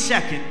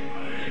 22nd,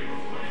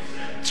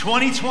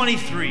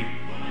 2023,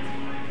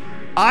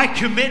 I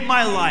commit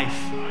my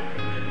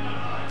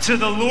life to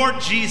the Lord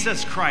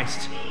Jesus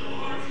Christ.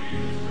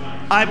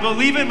 I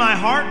believe in my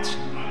heart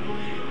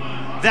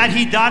that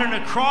he died on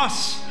a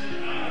cross,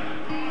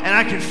 and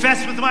I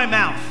confess with my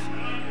mouth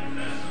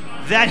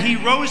that he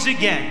rose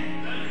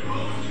again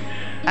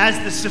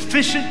as the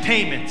sufficient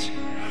payment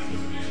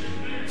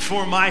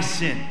for my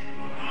sin.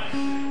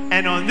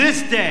 And on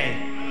this day,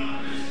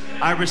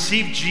 I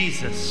receive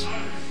Jesus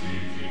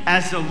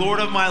as the Lord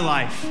of my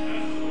life.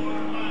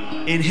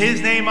 In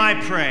his name I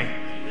pray.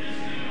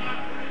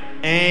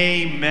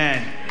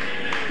 Amen.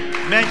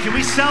 Man, can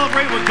we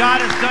celebrate what God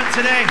has done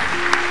today?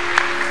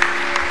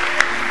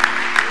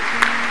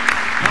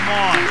 Come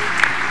on.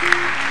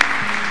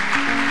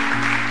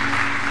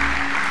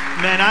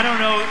 Man, I don't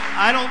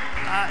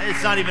know.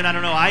 It's not even, I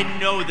don't know. I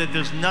know that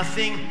there's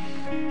nothing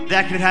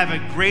that could have a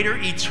greater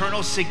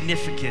eternal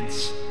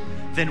significance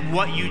than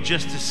what you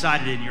just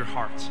decided in your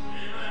heart.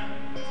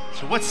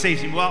 So what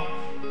saves you? Well,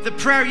 the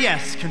prayer,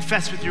 yes,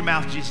 confess with your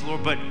mouth, Jesus,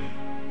 Lord, but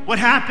what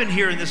happened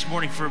here this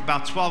morning for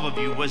about 12 of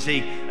you was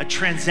a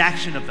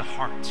transaction of the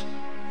heart.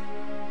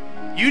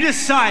 You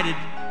decided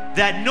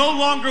that no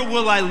longer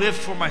will I live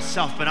for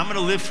myself, but I'm going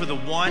to live for the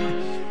one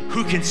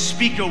who can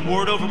speak a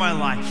word over my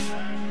life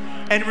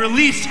and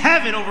release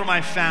heaven over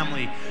my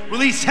family,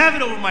 release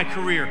heaven over my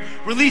career,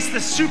 release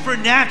the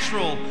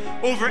supernatural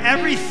over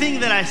everything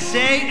that I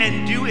say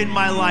and do in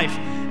my life.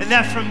 And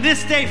that from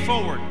this day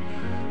forward,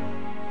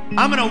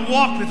 I'm going to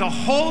walk with a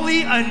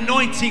holy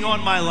anointing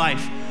on my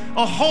life,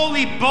 a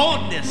holy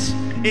boldness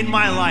in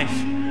my life.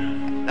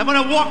 And when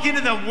I walk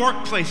into the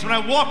workplace, when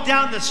I walk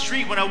down the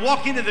street, when I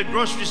walk into the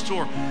grocery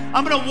store,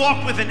 I'm going to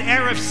walk with an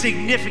air of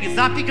significance,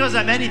 not because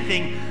I'm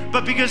anything,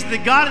 but because the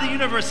God of the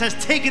universe has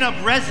taken up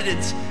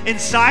residence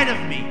inside of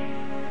me.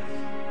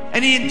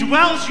 And he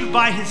indwells you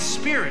by his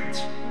Spirit.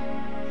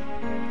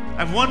 I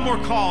have one more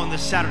call on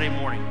this Saturday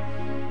morning.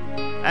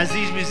 As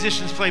these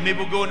musicians play, maybe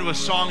we'll go into a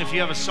song if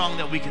you have a song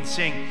that we can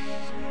sing.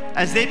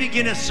 As they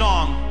begin a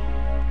song,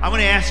 I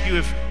want to ask you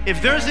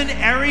if there's an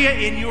area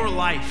in your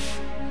life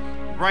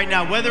right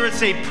now, whether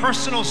it's a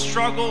personal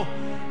struggle,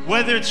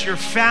 whether it's your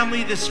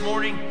family this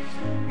morning,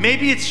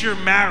 maybe it's your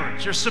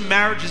marriage. There's some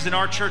marriages in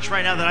our church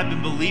right now that I've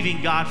been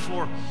believing God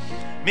for.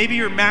 Maybe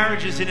your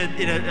marriage is in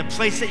a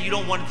place that you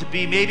don't want it to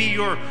be. Maybe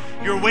you're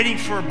waiting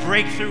for a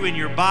breakthrough in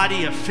your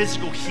body, a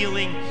physical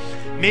healing.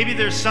 Maybe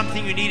there's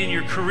something you need in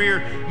your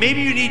career.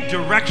 Maybe you need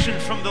direction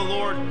from the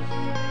Lord.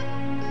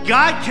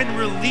 God can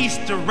release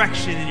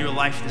direction in your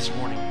life this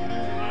morning.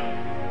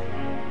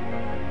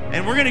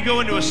 And we're going to go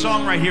into a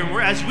song right here.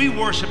 As we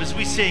worship, as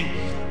we sing,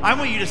 I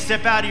want you to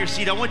step out of your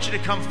seat. I want you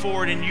to come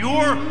forward. And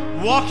your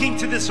walking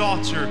to this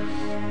altar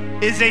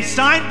is a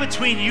sign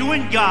between you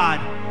and God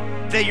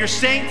that you're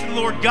saying to the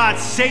Lord, God,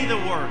 say the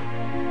word.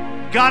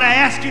 God, I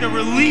ask you to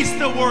release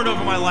the word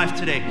over my life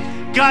today.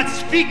 God,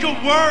 speak a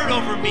word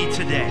over me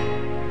today.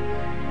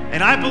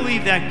 And I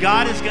believe that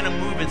God is going to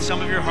move in some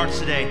of your hearts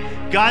today.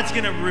 God's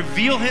going to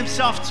reveal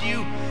himself to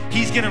you.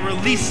 He's going to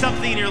release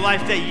something in your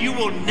life that you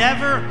will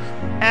never,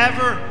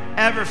 ever,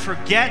 ever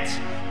forget,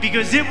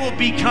 because it will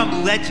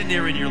become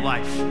legendary in your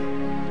life.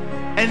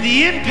 And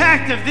the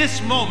impact of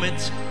this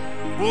moment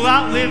will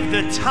outlive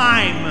the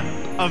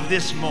time of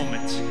this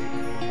moment.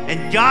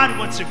 And God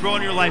wants to grow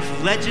in your life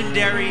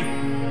legendary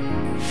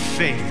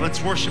faith.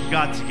 Let's worship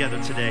God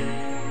together today.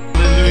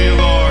 Hallelujah,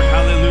 Lord.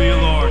 Hallelujah,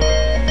 Lord.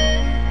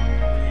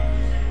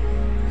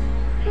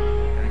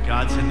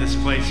 God's in this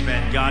place,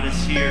 man. God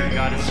is here.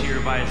 God is here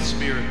by his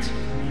Spirit.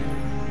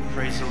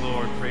 Praise the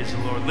Lord. Praise the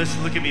Lord.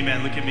 Listen, look at me,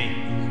 man. Look at me.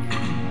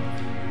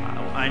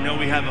 I know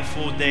we have a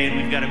full day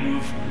and we've got to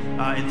move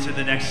into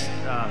the next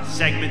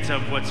segment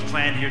of what's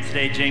planned here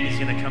today. Jamie's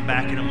going to come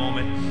back in a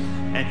moment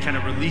and kind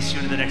of release you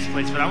into the next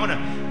place. But I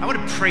want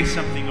to pray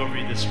something over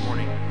you this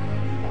morning.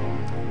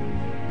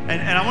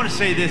 And I want to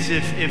say this.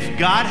 If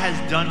God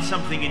has done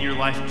something in your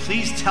life,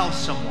 please tell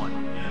someone.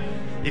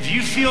 If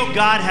you feel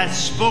God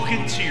has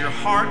spoken to your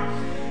heart,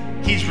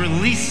 he's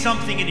released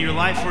something in your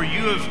life, or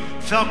you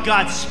have felt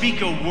God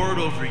speak a word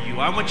over you,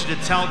 I want you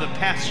to tell the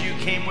pastor you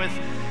came with.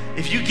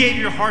 If you gave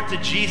your heart to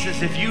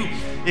Jesus, if you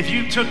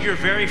took your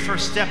very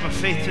first step of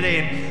faith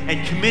today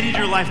and committed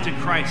your life to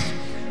Christ,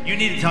 you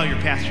need to tell your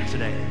pastor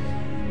today.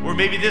 Or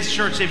maybe this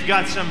church, they've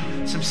got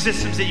some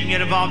systems that you can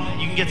get involved in.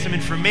 You can get some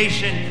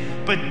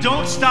information, but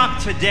don't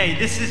stop today.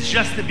 This is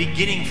just the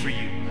beginning for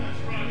you.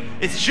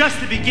 It's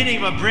just the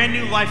beginning of a brand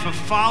new life of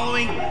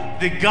following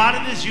the God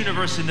of this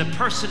universe in the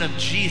person of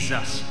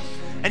Jesus.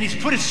 And he's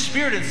put his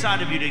spirit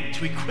inside of you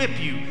to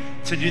equip you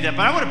to do that.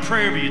 But I want to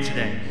pray over you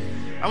today.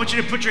 I want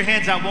you to put your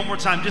hands out one more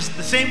time, just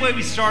the same way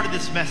we started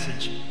this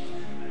message.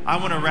 I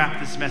want to wrap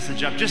this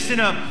message up just in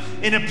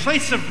a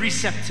place of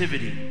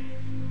receptivity.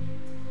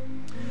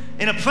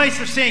 In a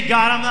place of saying,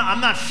 God, I'm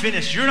not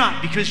finished. You're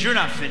not, because you're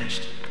not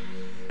finished.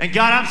 And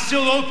God, I'm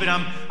still open.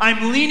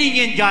 I'm leaning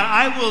in, God.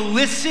 I will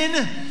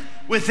listen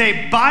with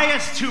a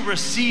bias to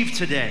receive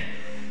today.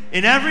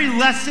 In every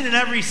lesson, in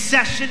every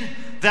session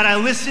that I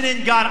listen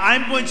in, God,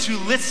 I'm going to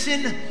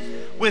listen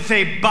with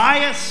a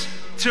bias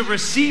to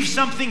receive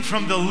something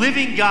from the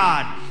living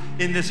God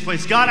in this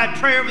place. God, I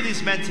pray over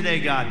these men today,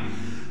 God.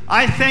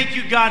 I thank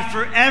you, God,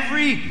 for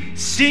every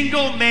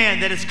single man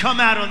that has come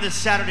out on this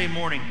Saturday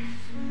morning.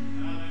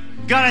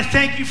 God, I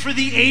thank you for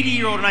the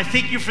 80-year-old, and I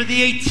thank you for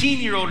the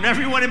 18-year-old and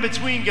everyone in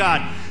between,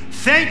 God.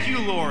 Thank you,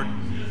 Lord,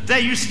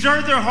 that you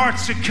stirred their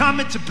hearts to come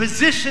and to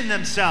position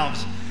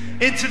themselves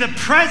into the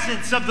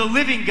presence of the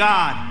living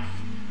God,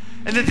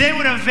 and that they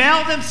would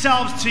avail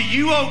themselves to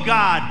you, oh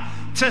God,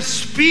 to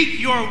speak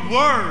your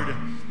word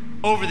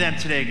over them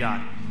today, God.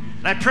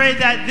 And I pray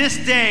that this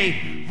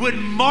day would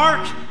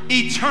mark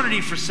eternity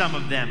for some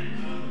of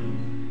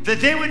them,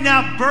 that they would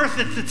now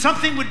that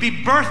something would be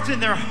birthed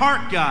in their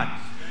heart, God,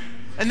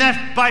 and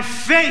that by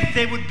faith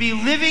they would be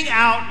living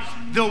out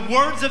the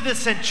words of the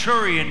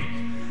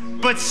centurion.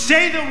 But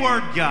say the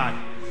word, God.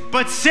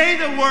 But say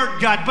the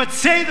word, God. But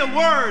say the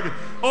word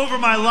over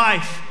my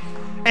life.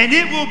 And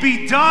it will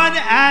be done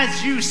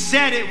as you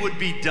said it would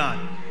be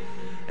done.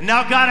 And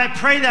now, God, I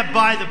pray that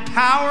by the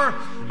power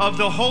of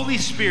the Holy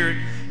Spirit,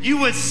 you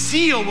would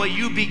seal what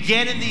you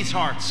began in these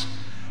hearts.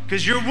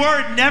 Because your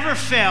word never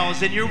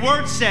fails, and your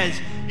word says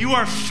you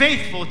are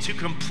faithful to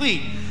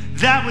complete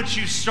that which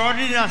you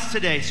started in us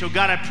today. So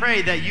God, I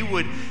pray that you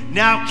would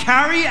now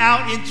carry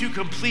out into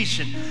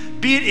completion,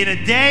 be it in a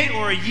day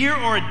or a year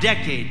or a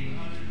decade.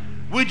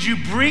 Would you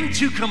bring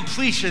to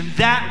completion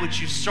that which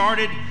you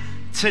started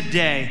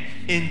today?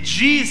 In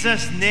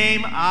Jesus'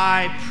 name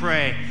I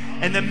pray.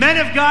 And the men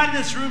of God in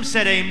this room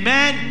said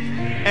amen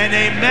and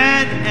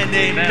amen and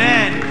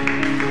amen.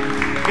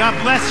 God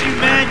bless you,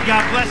 men.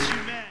 God bless you,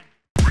 men.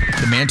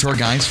 The Mantour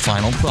Guy's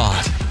final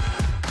thought.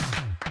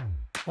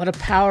 What a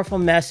powerful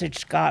message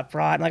Scott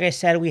brought. And like I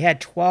said, we had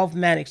 12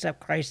 men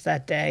accept Christ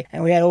that day.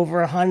 And we had over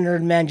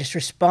 100 men just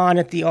respond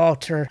at the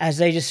altar as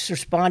they just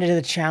responded to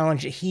the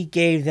challenge that he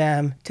gave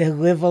them to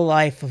live a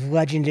life of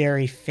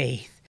legendary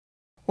faith.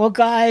 Well,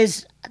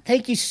 guys,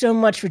 thank you so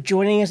much for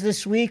joining us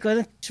this week.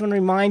 I just want to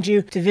remind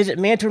you to visit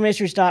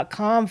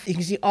MantourMinistries.com. You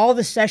can see all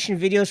the session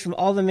videos from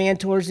all the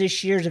Mantours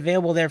this year is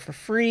available there for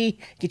free. You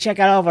can check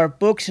out all of our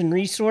books and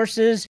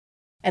resources.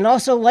 And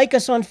also like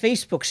us on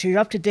Facebook so you're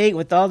up to date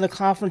with all the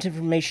conference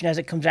information as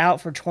it comes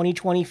out for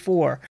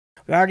 2024.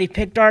 We already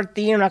picked our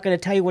theme. I'm not going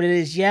to tell you what it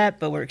is yet,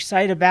 but we're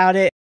excited about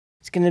it.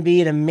 It's going to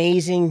be an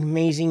amazing,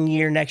 amazing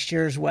year next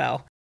year as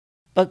well.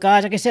 But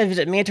guys, like I said,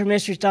 visit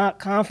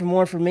MantourMinistries.com for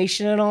more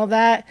information and all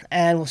that.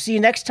 And we'll see you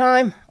next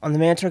time on the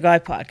Mantour Guy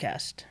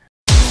Podcast.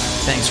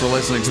 Thanks for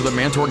listening to the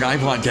Mantour Guy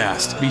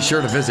Podcast. Be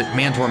sure to visit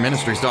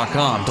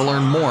MantourMinistries.com to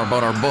learn more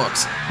about our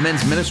books,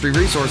 men's ministry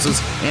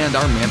resources, and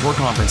our Mantour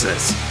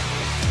conferences.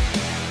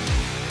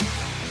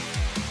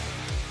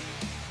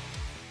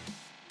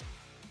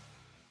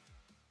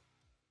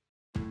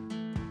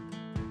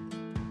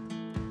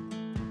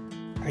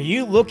 Are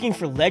you looking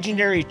for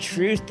legendary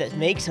truth that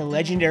makes a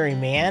legendary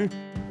man?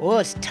 Well,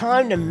 it's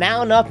time to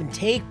mount up and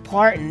take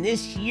part in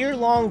this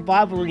year-long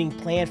Bible reading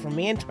plan from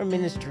Mantour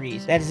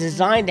Ministries that is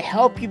designed to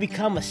help you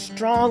become a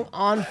strong,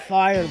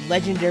 on-fire,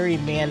 legendary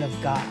man of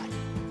God.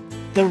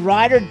 The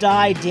Ride or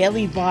Die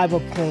Daily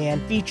Bible Plan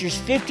features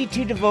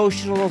 52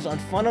 devotionals on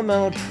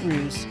fundamental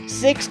truths,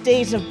 6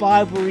 days of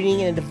Bible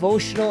reading, and a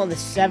devotional on the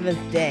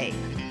 7th day.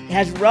 It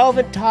has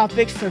relevant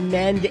topics for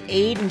men to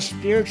aid in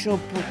spiritual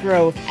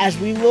growth as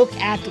we look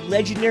at the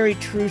legendary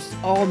truths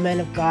all men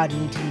of God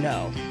need to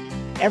know.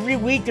 Every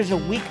week there's a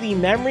weekly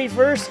memory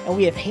verse, and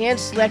we have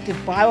hand-selected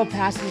Bible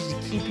passages to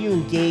keep you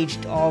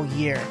engaged all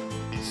year.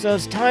 So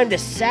it's time to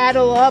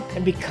saddle up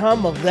and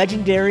become a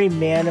legendary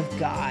man of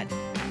God.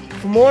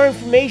 For more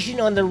information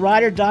on the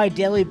Ride or Die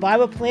Daily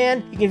Bible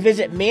Plan, you can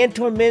visit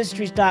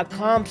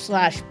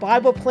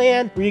MantourMinistries.com/Bible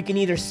Plan, where you can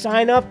either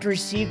sign up to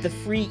receive the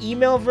free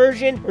email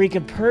version, or you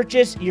can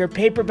purchase your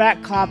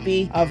paperback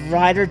copy of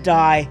Ride or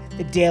Die,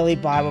 the Daily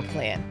Bible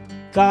Plan.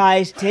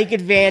 Guys, take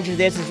advantage of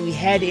this as we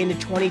head into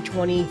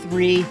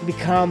 2023 and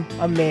become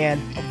a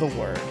man of the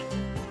Word.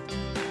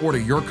 Order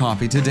your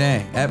copy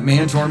today at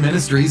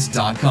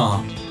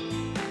MantourMinistries.com.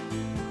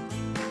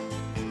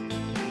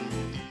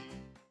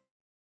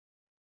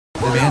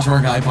 The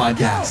Mantour Guy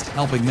Podcast,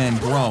 helping men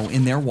grow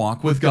in their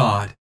walk with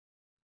God.